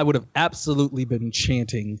 I would have absolutely been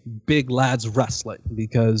chanting Big Lads Wrestling,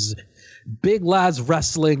 because Big Lads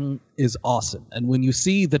Wrestling is awesome. And when you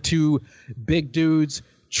see the two big dudes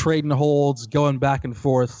trading holds, going back and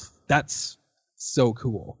forth, that's so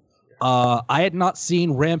cool. I had not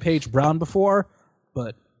seen Rampage Brown before,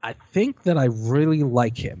 but I think that I really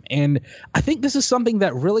like him. And I think this is something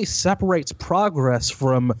that really separates Progress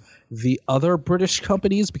from the other British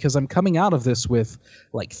companies, because I'm coming out of this with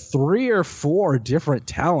like 3 or 4 different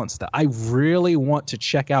talents that I really want to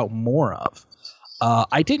check out more of.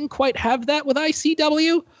 I didn't quite have that with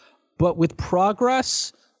ICW, but with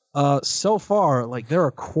Progress, so far, like, there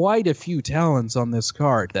are quite a few talents on this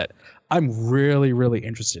card that I'm really, really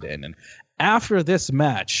interested in. And after this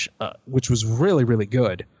match, which was really, really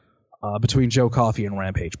good, between Joe Coffey and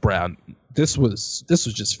Rampage Brown, this was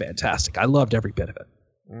just fantastic. I loved every bit of it.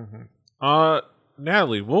 Mm-hmm.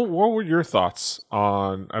 Natalie, what were your thoughts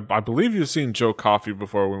on? I believe you've seen Joe Coffey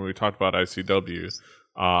before when we talked about ICW.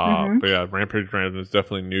 But yeah, Rampage Brown is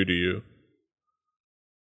definitely new to you.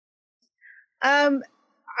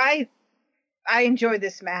 I enjoyed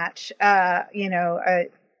this match.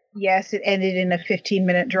 Yes, it ended in a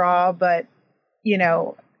 15-minute draw, but you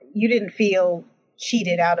didn't feel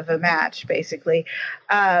cheated out of a match, basically.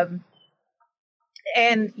 And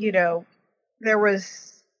there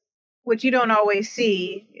was, what you don't always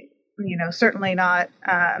see, certainly not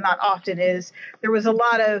often, is there was a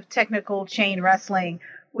lot of technical chain wrestling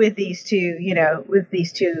with these two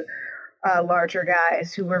larger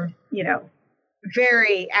guys who were,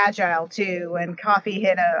 very agile too. And Coffey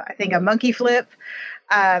hit I think a monkey flip.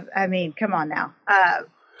 I mean, come on now.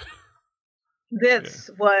 This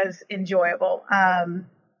was enjoyable.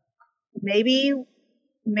 Maybe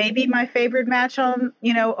my favorite match on,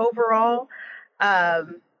 overall.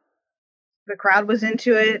 The crowd was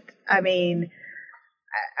into it. I mean,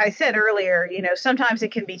 I said earlier, sometimes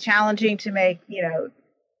it can be challenging to make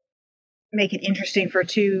it interesting for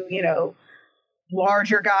two,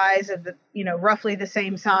 larger guys of the, roughly the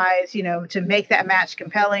same size, to make that match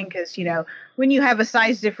compelling. Because, when you have a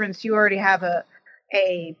size difference, you already have a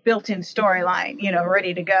built-in storyline,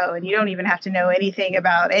 ready to go. And you don't even have to know anything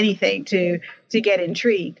about anything to get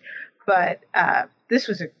intrigued. But this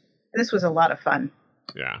was a lot of fun.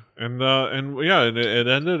 Yeah, it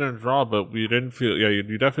ended in a draw, but we didn't feel. Yeah,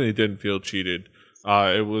 you definitely didn't feel cheated.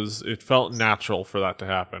 It felt natural for that to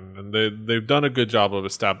happen, and they've done a good job of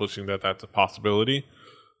establishing that that's a possibility.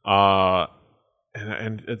 I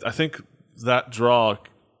think that draw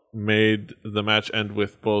made the match end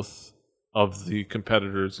with both of the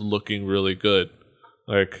competitors looking really good.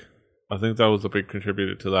 Like, I think that was a big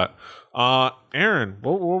contributor to that. Aaron,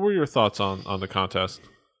 what were your thoughts on the contest?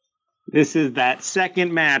 This is that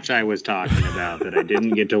second match I was talking about that I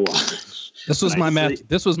didn't get to watch. This was my match.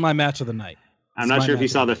 This was my match of the night. I'm not sure if you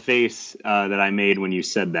saw the face that I made when you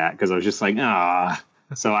said that, because I was just like, ah.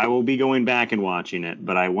 So I will be going back and watching it,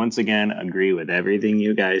 but I once again agree with everything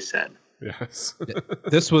you guys said. Yes.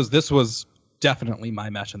 This was definitely my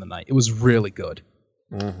match of the night. It was really good.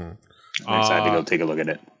 Mm-hmm. I'm excited to go take a look at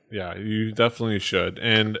it. Yeah, you definitely should.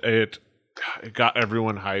 And it got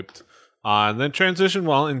everyone hyped. And then transition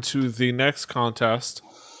well into the next contest.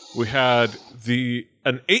 We had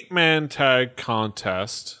an 8-man tag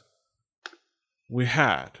contest. We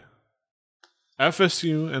had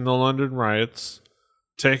FSU and the London Riots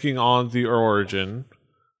taking on the Origin.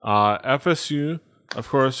 FSU, of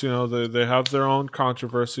course, they have their own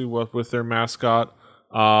controversy with their mascot,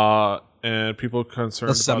 and people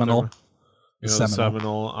concerned The Seminole. about the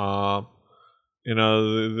Seminole.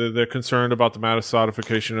 They're concerned about the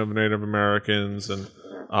massadification of Native Americans and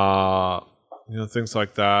things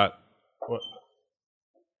like that.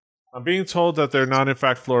 I'm being told that they're not, in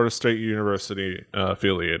fact, Florida State University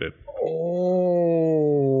affiliated. Oh.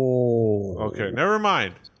 Okay, never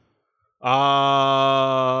mind.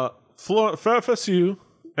 FSU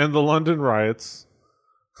and the London riots.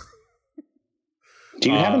 Do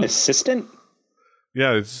you have an assistant?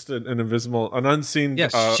 Yeah, it's just an unseen.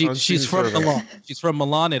 Yes, she's from Milan. She's from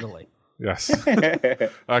Milan, Italy. Yes.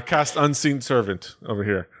 Cast unseen servant over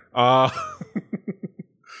here.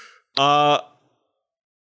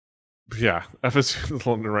 Yeah, FSU, the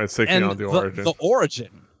London riots taking on the Origin.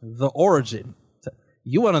 The Origin.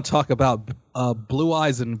 You want to talk about blue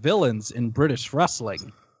eyes and villains in British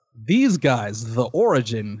wrestling? These guys, the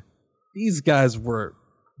Origin, these guys were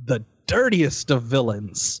the dirtiest of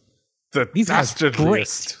villains. These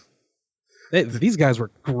dastardliest. These guys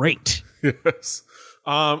were great. Yes.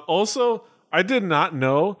 Also, I did not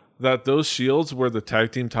know that those shields were the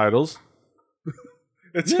tag team titles.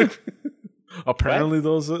 Apparently,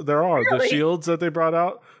 there are the shields that they brought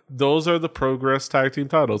out. Those are the Progress tag team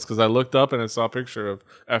titles because I looked up and I saw a picture of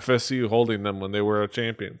FSU holding them when they were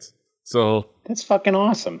champions. So that's fucking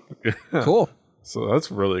awesome. Yeah. Cool. So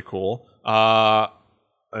that's really cool.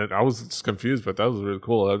 And I was just confused, but that was really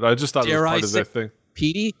cool. I just thought it was part of their thing.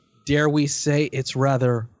 Petey, dare we say it's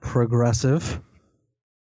rather progressive?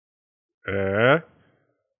 All right.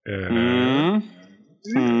 I'm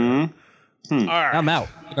out.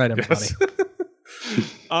 Good night, everybody. Yes.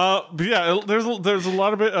 But yeah, there's a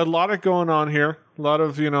lot of going on here. A lot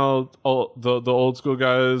of the old school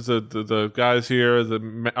guys, the guys here.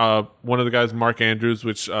 One of the guys, Mark Andrews,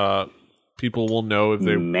 which people will know if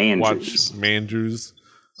they watch Mandrews.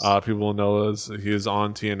 People will know as he is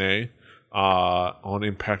on TNA, on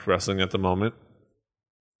Impact Wrestling at the moment.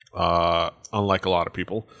 Unlike a lot of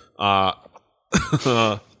people.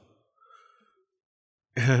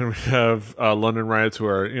 And we have London Riots, who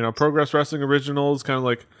are Progress Wrestling Originals, kind of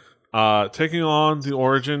like taking on the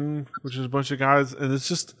Origin, which is a bunch of guys. And this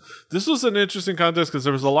was an interesting contest because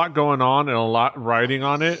there was a lot going on and a lot riding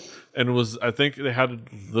on it, and I think they had a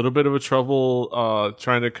little bit of a trouble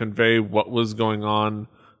trying to convey what was going on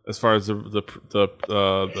as far as the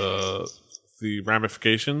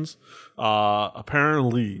ramifications.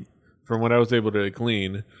 Apparently, from what I was able to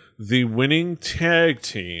glean, the winning tag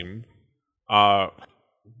team,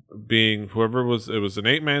 being it was an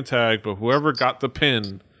 8-man tag, but whoever got the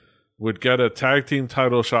pin would get a tag team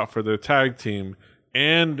title shot for their tag team,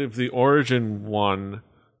 and if the Origin won,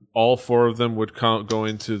 all 4 of them would go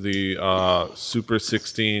into the Super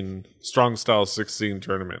 16 Strong Style 16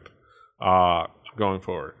 tournament going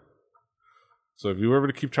forward. So if you were able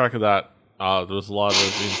to keep track of that, there was a lot of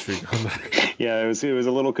intrigue on that. Yeah, it was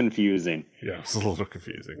a little confusing. Yeah, it was a little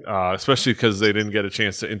confusing, especially because they didn't get a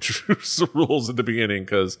chance to introduce the rules at the beginning.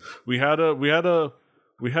 Because we had a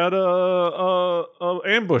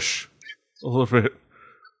ambush a little bit.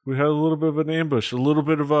 We had a little bit of an ambush, a little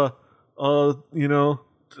bit of a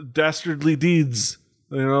dastardly deeds,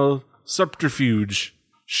 subterfuge,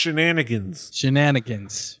 shenanigans,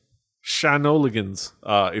 shanoligans,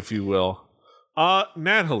 if you will.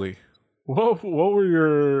 Natalie, what were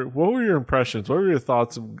your impressions? What were your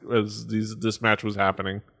thoughts as this match was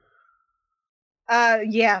happening?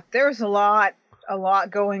 Yeah, there was a lot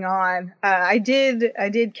going on. I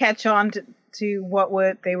did catch on to what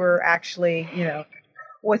they were actually,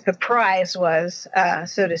 what the prize was,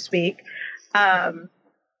 so to speak. And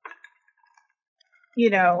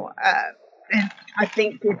I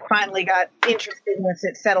think it finally got interesting once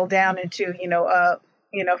it settled down into, a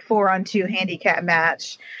 4-on-2 handicap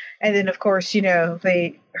match. And then, of course,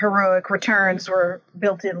 the heroic returns were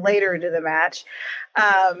built in later into the match.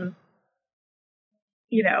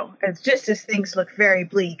 It's just as things look very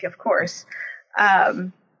bleak, of course.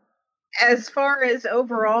 As far as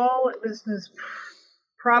overall, this was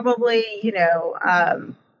probably,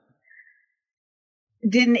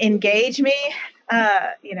 didn't engage me,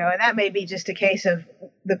 and that may be just a case of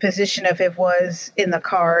the position of it was in the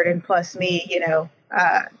card, and plus me,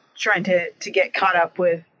 trying to get caught up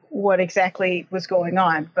with what exactly was going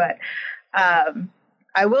on. But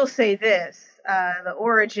I will say this, the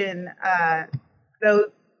Origin,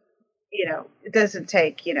 though, it doesn't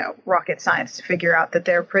take, rocket science to figure out that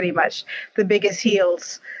they're pretty much the biggest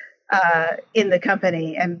heels in the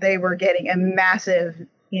company, and they were getting a massive,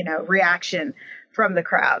 reaction from the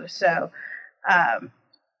crowd. So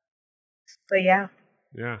But yeah.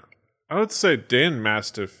 Yeah. I would say Dan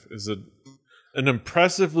Mastiff is an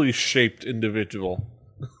impressively shaped individual.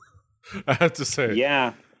 I have to say.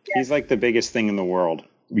 Yeah. He's like the biggest thing in the world.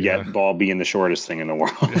 Yet ball being the shortest thing in the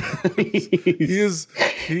world.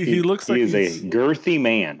 He looks like he's a girthy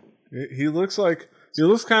man. He looks kind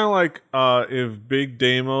of like if Big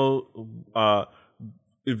Damo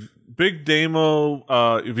if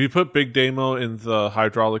you put Big Damo in the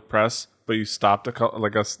hydraulic press, but you stopped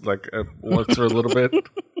once for a little bit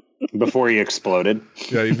before he exploded.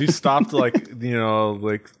 Yeah, if you stopped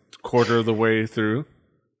quarter of the way through.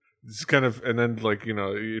 Just kind of, and then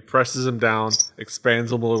it presses him down,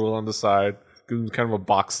 expands him a little on the side, gives him kind of a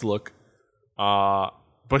box look.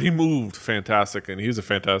 But he moved fantastic, and he's a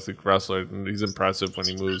fantastic wrestler, and he's impressive when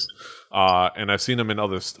he moves. And I've seen him in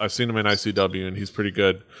ICW, and he's pretty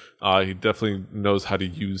good. He definitely knows how to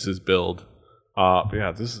use his build. But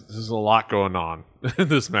yeah, this is a lot going on in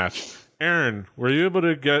this match. Aaron, were you able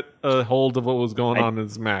to get a hold of what was going on in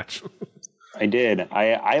this match? I did.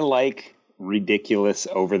 I like ridiculous,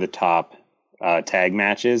 over the top tag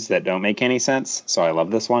matches that don't make any sense. So I love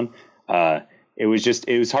this one. It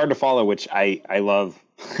was hard to follow, which I love.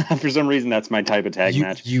 For some reason, that's my type of tag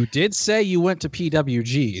match. You did say you went to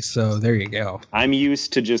PWG, so there you go. I'm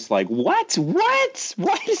used to just like, what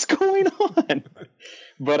is going on?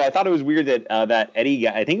 But I thought it was weird that that Eddie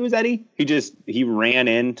guy, I think it was Eddie, he ran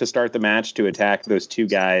in to start the match to attack those two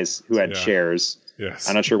guys who had chairs. Yes.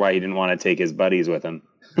 I'm not sure why he didn't want to take his buddies with him.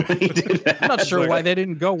 He did that. I'm not sure why they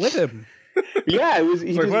didn't go with him. Yeah,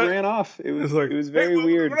 he just ran off. It was very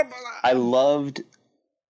weird. I loved.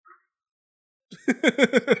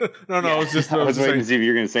 No, I was just. I was waiting to see if you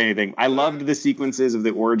were going to say anything. I loved the sequences of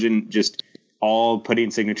the Origin, just all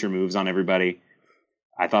putting signature moves on everybody.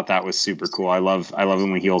 I thought that was super cool. I love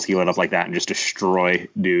when heels heal it up like that and just destroy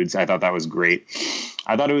dudes. I thought that was great.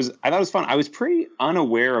 I thought it was fun. I was pretty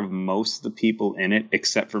unaware of most of the people in it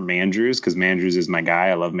except for Mandrews, because Mandrews is my guy.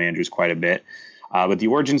 I love Mandrews quite a bit. But the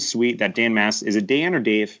Origin Suite, that Dan Mastiff, is it Dan or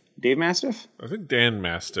Dave? Dave Mastiff? I think Dan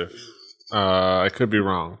Mastiff. I could be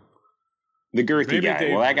wrong. The girthy guy.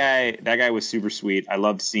 Dave. Well, that guy was super sweet. I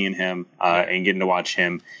loved seeing him and getting to watch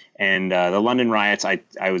him. And the London Riots, I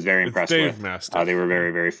was very impressed with. They were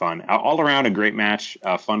very, very fun. All around, a great match,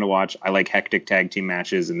 fun to watch. I like hectic tag team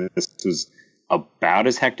matches, and this was about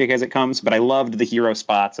as hectic as it comes. But I loved the hero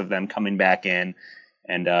spots of them coming back in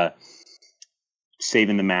and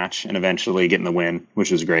saving the match and eventually getting the win,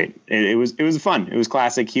 which was great. It was fun. It was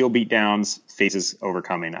classic heel beatdowns, faces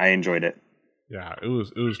overcoming. I enjoyed it. Yeah, it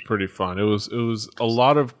was pretty fun. It was a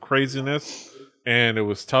lot of craziness. And it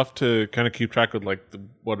was tough to kind of keep track of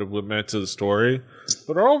what it meant to the story,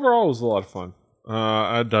 but overall it was a lot of fun.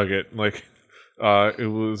 I dug it. It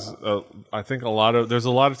was. I think there's a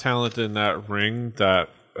lot of talent in that ring that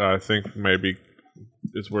I think maybe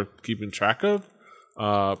is worth keeping track of.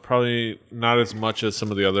 Probably not as much as some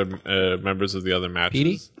of the other members of the other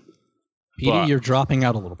matches. Petey, you're dropping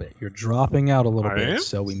out a little bit. You're dropping out a little bit,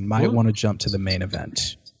 so we might want to jump to the main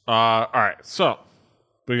event. All right. So,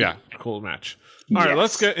 but yeah, cool match. All right,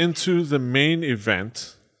 let's get into the main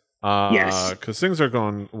event. Yes. Because things are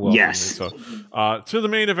going well. Yes. For me, so, to the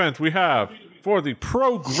main event, we have for the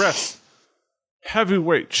Progress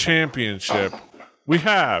Heavyweight Championship, we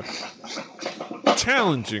have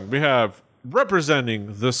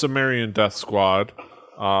representing the Sumerian Death Squad,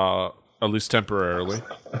 at least temporarily.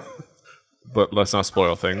 But let's not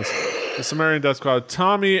spoil things. The Sumerian Death Squad,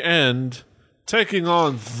 Tommy End, taking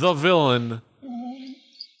on the villain,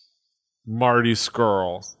 Marty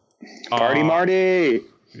Scurll. Marty.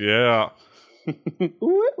 Yeah.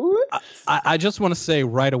 I just want to say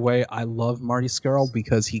right away, I love Marty Scurll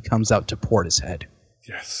because he comes out to Portishead.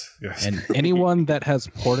 Yes. And anyone that has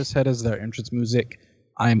Portishead as their entrance music,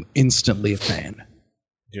 I'm instantly a fan.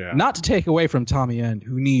 Yeah. Not to take away from Tommy End,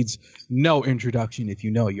 who needs no introduction if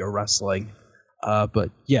you know you're wrestling.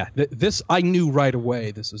 But yeah, this I knew right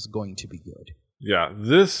away this was going to be good. Yeah,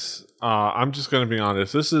 this I'm just going to be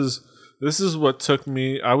honest. This is what took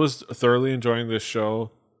me. I was thoroughly enjoying this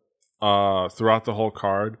show throughout the whole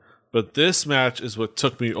card, but this match is what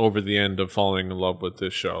took me over the end of falling in love with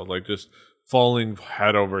this show. Like just falling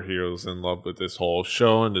head over heels in love with this whole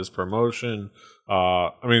show and this promotion.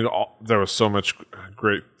 There was so many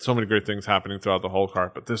great things happening throughout the whole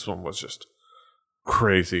card, but this one was just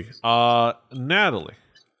crazy. Natalie,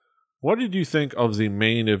 what did you think of the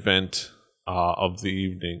main event of the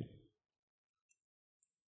evening?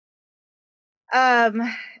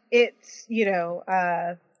 It's,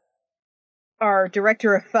 our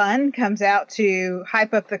director of fun comes out to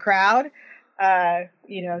hype up the crowd,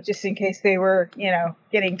 just in case they were,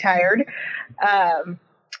 getting tired.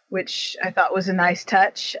 which I thought was a nice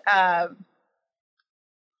touch. I,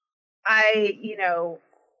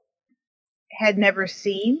 had never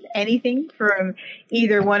seen anything from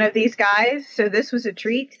either one of these guys, so this was a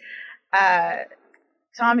treat.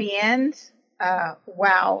 Tommy End,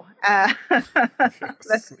 wow. That's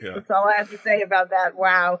all I have to say about that.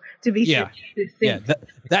 Wow. To be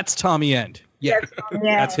that's Tommy End. Yeah,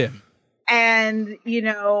 that's him. And,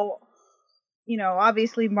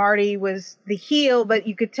 obviously Marty was the heel, but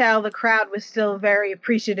you could tell the crowd was still very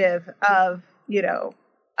appreciative of,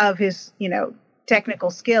 of his, technical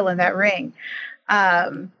skill in that ring.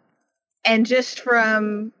 And just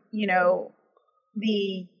from,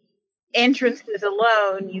 the entrances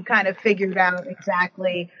alone, you kind of figured out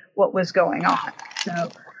exactly what was going on.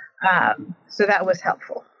 So that was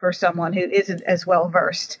helpful for someone who isn't as well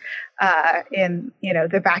versed in,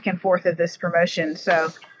 the back and forth of this promotion. So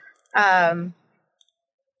a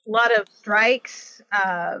lot of strikes,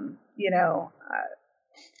 a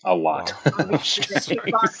lot.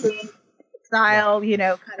 Kickboxing style,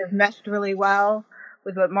 kind of meshed really well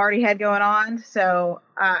with what Marty had going on. So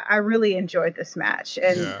I really enjoyed this match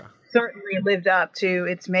and certainly lived up to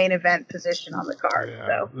its main event position on the card.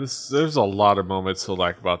 Yeah. So there's a lot of moments to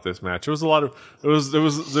like about this match. There was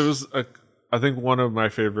I think one of my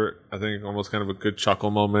favorite, I think almost kind of a good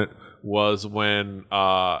chuckle moment was when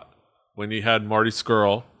you had Marty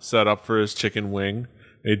Scurll set up for his chicken wing.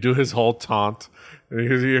 And he'd do his whole taunt. And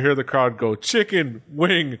you hear the crowd go, chicken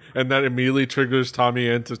wing. And that immediately triggers Tommy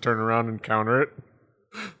End to turn around and counter it.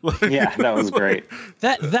 Yeah, that was great.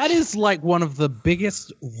 That is like one of the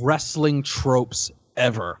biggest wrestling tropes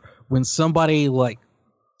ever. When somebody like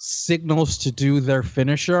signals to do their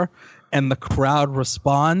finisher and the crowd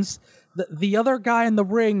responds, the other guy in the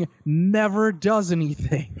ring never does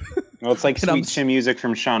anything. Well, it's like Sweet Chin Music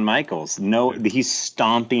from Shawn Michaels. No, he's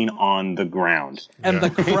stomping on the ground. And the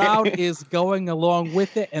crowd is going along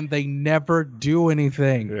with it, and they never do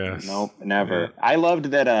anything. Yes. Nope, never. Yeah. I loved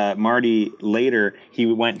that Marty, later, he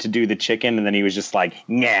went to do the chicken, and then he was just like,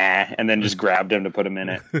 nah, and then just grabbed him to put him in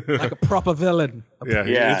it. Like a proper villain.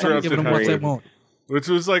 Giving them what they want. Which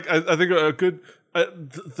was like, I think a good...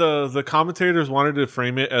 the commentators wanted to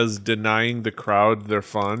frame it as denying the crowd their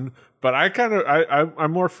fun, but I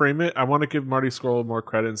more frame it. I want to give Marty Scurll more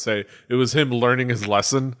credit and say it was him learning his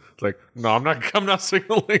lesson. Like, no, I'm not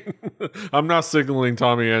signaling. I'm not signaling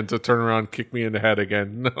Tommy End to turn around and kick me in the head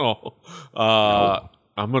again. No,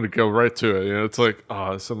 I'm gonna go right to it. It's like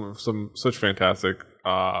some such fantastic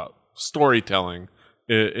storytelling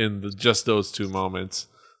in just those two moments.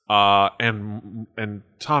 And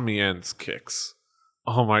Tommy End's kicks.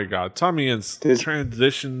 Oh my God, Tommy End's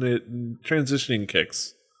transitioning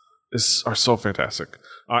kicks are so fantastic.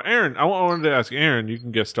 Aaron, I wanted to ask Aaron. You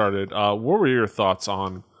can get started. What were your thoughts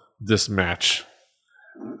on this match?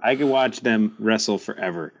 I could watch them wrestle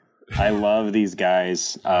forever. I love these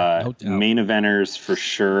guys. Main eventers for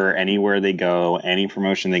sure. Anywhere they go, any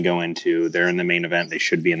promotion they go into, they're in the main event. They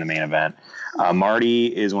should be in the main event. Marty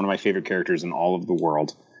is one of my favorite characters in all of the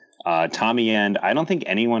world. Tommy End, I don't think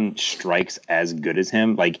anyone strikes as good as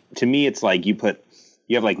him. Like, to me, it's like you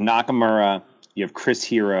have like Nakamura, you have Chris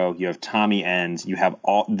Hero, you have Tommy End,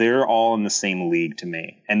 they're all in the same league to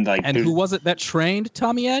me. And who was it that trained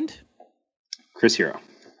Tommy End? Chris Hero.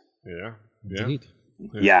 Yeah. Indeed.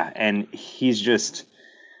 Yeah, and he's just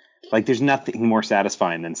like, there's nothing more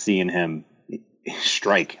satisfying than seeing him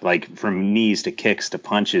strike, like from knees to kicks to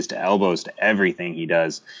punches to elbows to everything he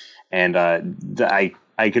does. And I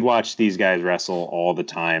could watch these guys wrestle all the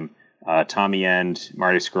time. Tommy End,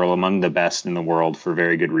 Marty Scurll, among the best in the world for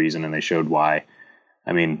very good reason, and they showed why.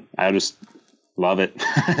 I mean, I just love it.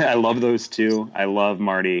 I love those two. I love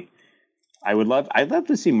Marty. I'd love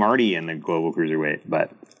to see Marty in the Global Cruiserweight, but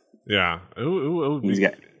yeah,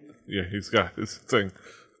 he's got his thing.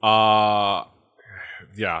 Yeah,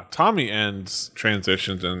 Tommy End's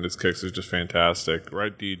transitions and his kicks is just fantastic,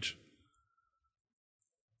 right, Deej?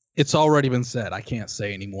 It's already been said. I can't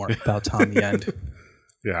say anymore about Tommy End.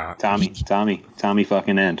 Yeah, Tommy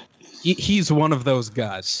fucking End. He's one of those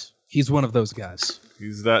guys. He's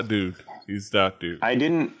that dude. I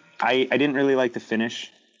didn't really like the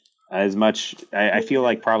finish as much. I feel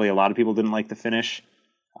like probably a lot of people didn't like the finish.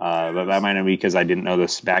 But that might not be because I didn't know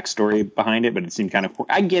this backstory behind it, but it seemed kind of...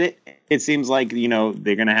 I get it. It seems like,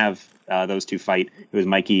 they're going to have those two fight. It was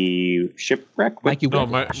Mikey Shipwreck? Mikey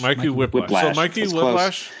Whiplash. Mikey Whiplash. So Mikey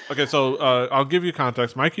Whiplash... Close. Okay, so I'll give you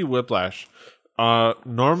context. Mikey Whiplash.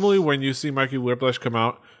 Normally when you see Mikey Whiplash come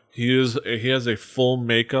out, he has a full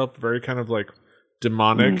makeup, very kind of like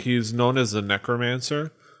demonic. He's known as the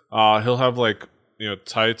Necromancer. He'll have like,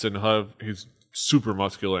 tights, and he's super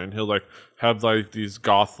muscular, and he'll like have like these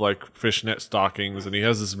goth like fishnet stockings, and he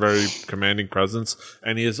has this very commanding presence.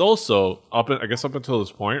 And he is also up until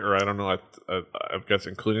this point, or I don't know, I guess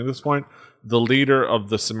including this point, the leader of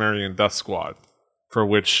the Sumerian Death Squad, for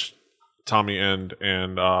which Tommy End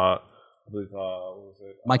and what was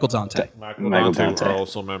it? Michael Dante. Michael Dante are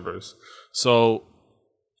also members. So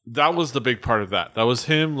that was the big part of that. That was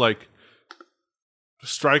him like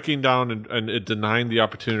striking down and denying the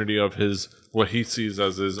opportunity of his what he sees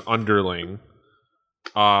as his underling,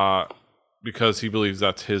 because he believes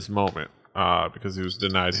that's his moment, because he was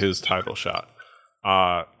denied his title shot.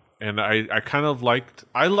 And I kind of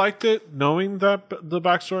liked it knowing that the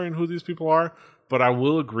backstory and who these people are, but I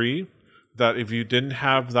will agree that if you didn't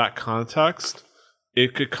have that context,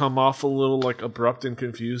 it could come off a little like abrupt and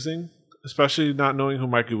confusing, especially not knowing who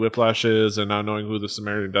Mikey Whiplash is and not knowing who the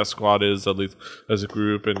Sumerian Death Squad is, at least as a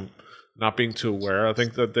group, and not being too aware. I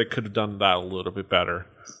think that they could have done that a little bit better.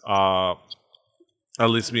 At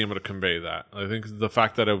least being able to convey that. I think the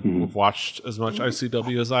fact that I've watched as much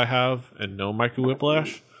ICW as I have and know Mikey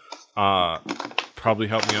Whiplash probably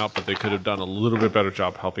helped me out, but they could have done a little bit better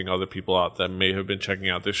job helping other people out that may have been checking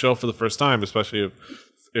out this show for the first time, especially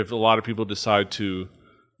if a lot of people decide to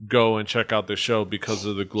go and check out this show because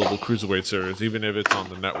of the Global Cruiserweight Series, even if it's on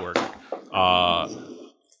the network.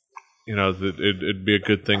 It'd be a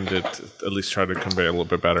good thing to at least try to convey a little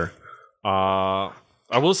bit better. I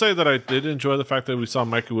will say that I did enjoy the fact that we saw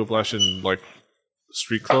Mikey Whiplash in like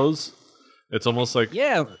street clothes. It's almost like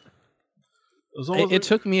It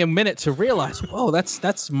took me a minute to realize, whoa,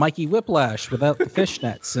 that's Mikey Whiplash without the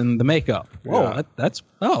fishnets and the makeup. Whoa,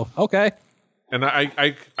 yeah. Okay. And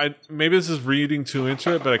I maybe this is reading too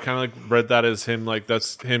into it, but I kind of like read that as him, like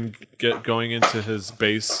that's him going into his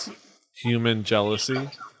base human jealousy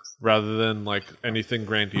rather than like anything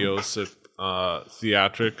grandiose,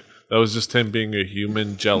 theatric. That was just him being a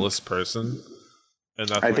human jealous person. And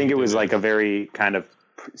that's I think it was like a very kind of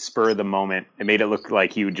spur of the moment. It made it look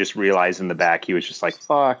like he would just realize in the back he was just like,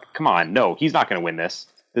 fuck, come on, no, he's not going to win this.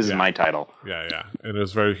 This is my title. Yeah. And it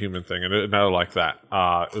was a very human thing, and I like that.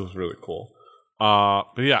 It was really cool.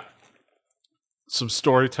 But yeah, some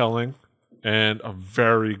storytelling and a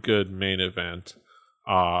very good main event.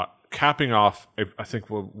 Capping off, I think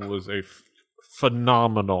what was a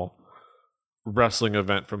phenomenal wrestling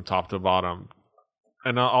event from top to bottom.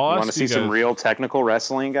 And I'll ask you want to see some real technical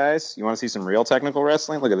wrestling, guys? You want to see some real technical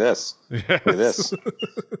wrestling? Look at this. Yes. Look at this.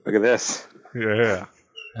 Look at this. Yeah.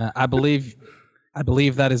 I believe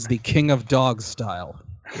that is the King of Dogs style.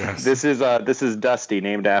 Yes. This is Dusty,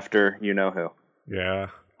 named after you know who. Yeah.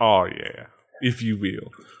 Oh yeah. If you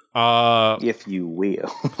will. If you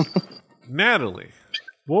will. Natalie,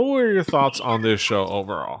 what were your thoughts on this show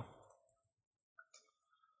overall?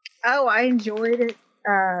 Oh, I enjoyed it.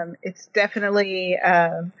 It's definitely.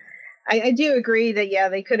 I do agree that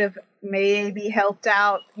they could have maybe helped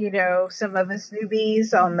out, some of us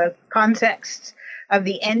newbies on the context of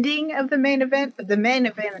the ending of the main event, but the main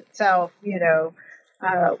event itself,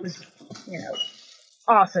 was,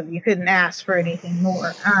 awesome. You couldn't ask for anything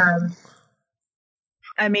more.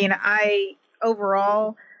 I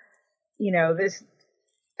overall,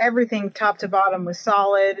 everything top to bottom was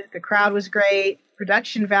solid. The crowd was great.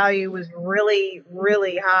 Production value was really,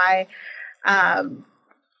 really high. I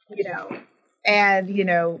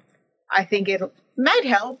think it might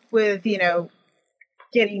help with,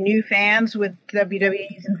 getting new fans with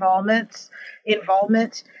WWE's involvement,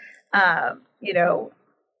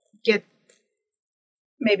 get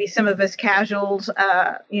maybe some of us casuals,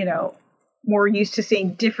 more used to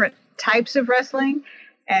seeing different types of wrestling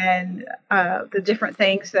and the different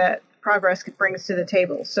things that Progress could bring us to the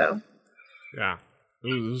table. So, yeah,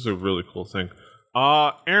 this is a really cool thing.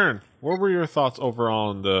 Aaron, what were your thoughts overall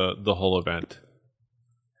on the whole event?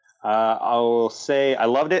 I will say I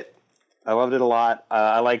loved it. I loved it a lot.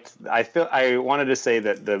 I wanted to say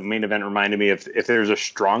that the main event reminded me of if there's a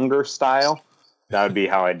stronger style, that would be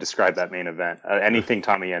how I'd describe that main event. Anything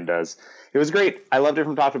Tommy Yen does. It was great. I loved it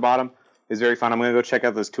from top to bottom. It was very fun. I'm going to go check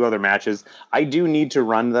out those 2 other matches. I do need to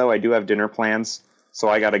run, though. I do have dinner plans, so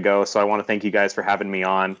I got to go. So I want to thank you guys for having me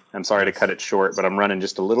on. I'm sorry to cut it short, but I'm running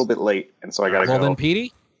just a little bit late, and so I got to go. Well then,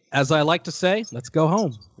 Petey, as I like to say, let's go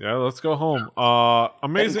home. Yeah, let's go home.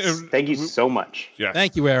 Amazing. Thank you so much. Yes.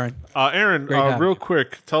 Thank you, Aaron. Aaron, real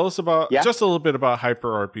quick, tell us about just a little bit about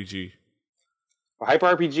Hyper RPG.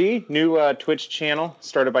 Hyper RPG, new Twitch channel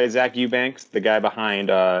started by Zach Eubanks, the guy behind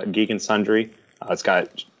Geek and Sundry.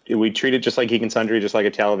 We treat it just like Geek and Sundry, just like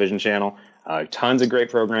a television channel. Tons of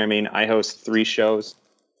great programming. I host 3 shows,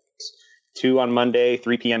 2 on Monday,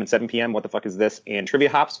 3 p.m. and 7 p.m. What the fuck is this? And Trivia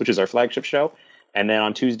Hops, which is our flagship show. And then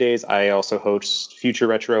on Tuesdays, I also host Future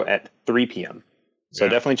Retro at 3 p.m. So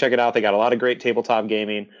definitely check it out. They got a lot of great tabletop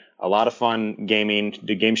gaming, a lot of fun gaming,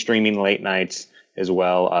 do game streaming late nights as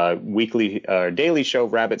well. Daily show,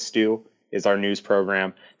 Rabbit Stew, is our news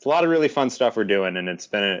program. It's a lot of really fun stuff we're doing, and it's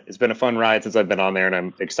been a fun ride since I've been on there, and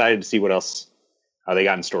I'm excited to see what else they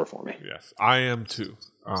got in store for me. Yes, I am too.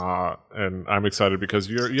 And I'm excited because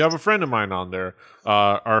you have a friend of mine on there.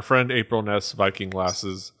 Our friend April Ness, Viking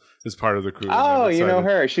Glasses, is part of the crew. Oh, you know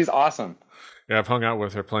her. She's awesome. Yeah, I've hung out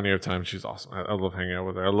with her plenty of times. She's awesome. I love hanging out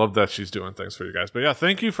with her. I love that she's doing things for you guys. But yeah,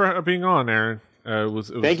 thank you for being on, Aaron.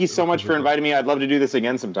 Thank you so much for inviting me. I'd love to do this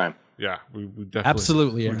again sometime. Yeah, we definitely.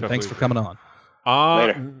 Absolutely, Aaron. Thanks for coming on.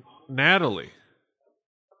 Later. Natalie,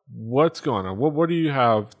 what's going on? What do you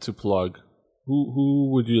have to plug?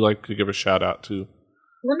 Who would you like to give a shout out to?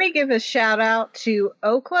 Let me give a shout out to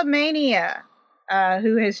Oaklamania,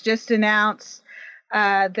 who has just announced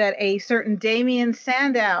that a certain Damien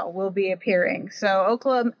Sandow will be appearing. So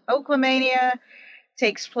Oaklamania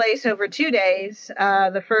takes place over 2 days.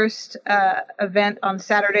 The first event on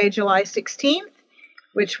Saturday, July 16th,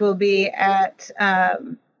 which will be at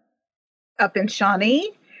up in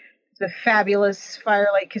Shawnee, the fabulous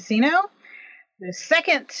Firelight Casino. The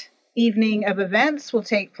second evening of events will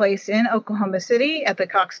take place in Oklahoma City at the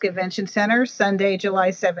Cox Convention Center, Sunday,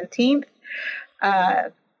 July 17th.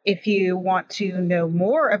 If you want to know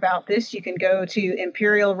more about this, you can go to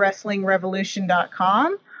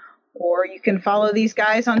ImperialWrestlingRevolution.com, or you can follow these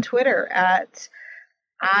guys on Twitter at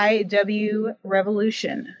IW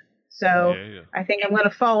Revolution. So I think I'm going to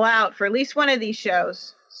fall out for at least one of these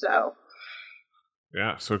shows. So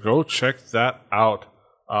so go check that out.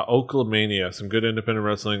 Oaklamania, some good independent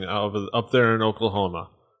wrestling up there in Oklahoma,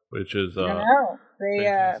 which is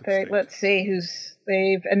let's see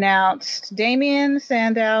they've announced. Damien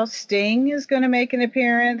Sandow, Sting is going to make an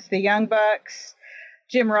appearance, the Young Bucks,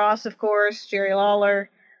 Jim Ross, of course, Jerry Lawler,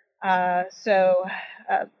 the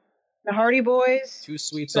Hardy Boys. Two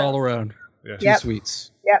sweets all around. Yeah. Two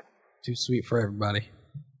sweets. Yep. Too sweet for everybody.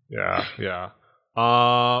 Yeah.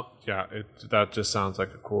 That just sounds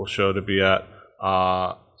like a cool show to be at.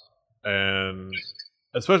 And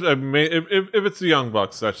especially if it's the Young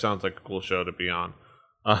Bucks, that sounds like a cool show to be on,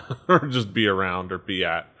 or just be around or be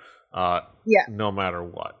at. No matter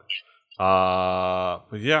what.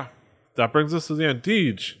 But yeah, that brings us to the end.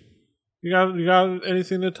 Deej, you got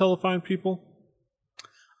anything to tell the fine people?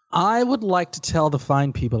 I would like to tell the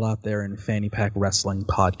fine people out there in Fanny Pack Wrestling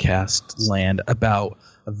podcast land about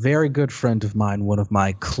a very good friend of mine, one of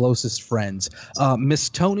my closest friends, Miss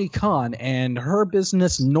Tony Khan, and her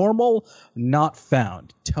business, Normal Not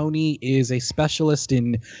Found. Tony is a specialist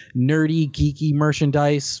in nerdy, geeky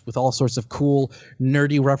merchandise with all sorts of cool,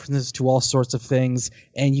 nerdy references to all sorts of things,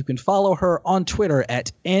 and you can follow her on Twitter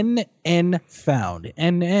at NNFound,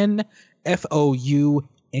 NNFOUND,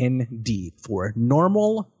 for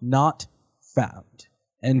Normal Not Found.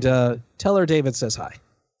 And tell her David says hi.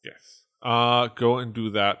 Yes. Go and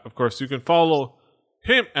do that. Of course, you can follow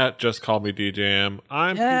him at Just Call Me DJM.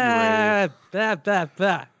 I'm Petey Rave.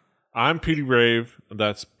 I'm Petey Rave.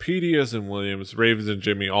 That's Petey as in Williams, Rave as in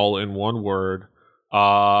Jimmy, all in one word.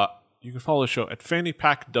 You can follow the show at Fanny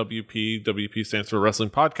Pack WP. WP stands for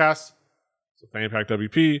Wrestling Podcast. So Fanny Pack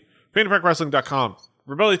WP. FannyPackWrestling.com.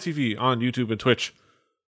 Rebellia TV on YouTube and Twitch.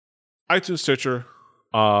 iTunes, Stitcher,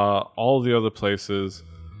 all the other places.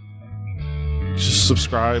 Just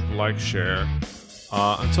subscribe, like, share.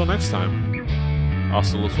 Until next time,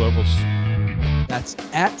 hasta los huevos. That's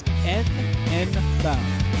at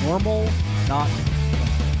NNFound. Normal, not found.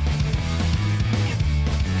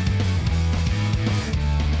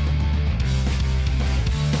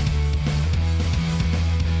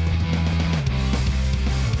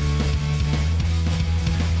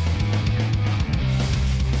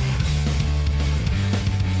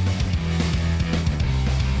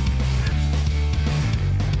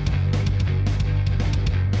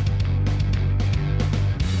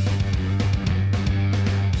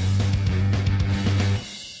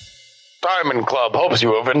 Diamond Club hopes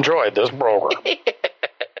you have enjoyed this program.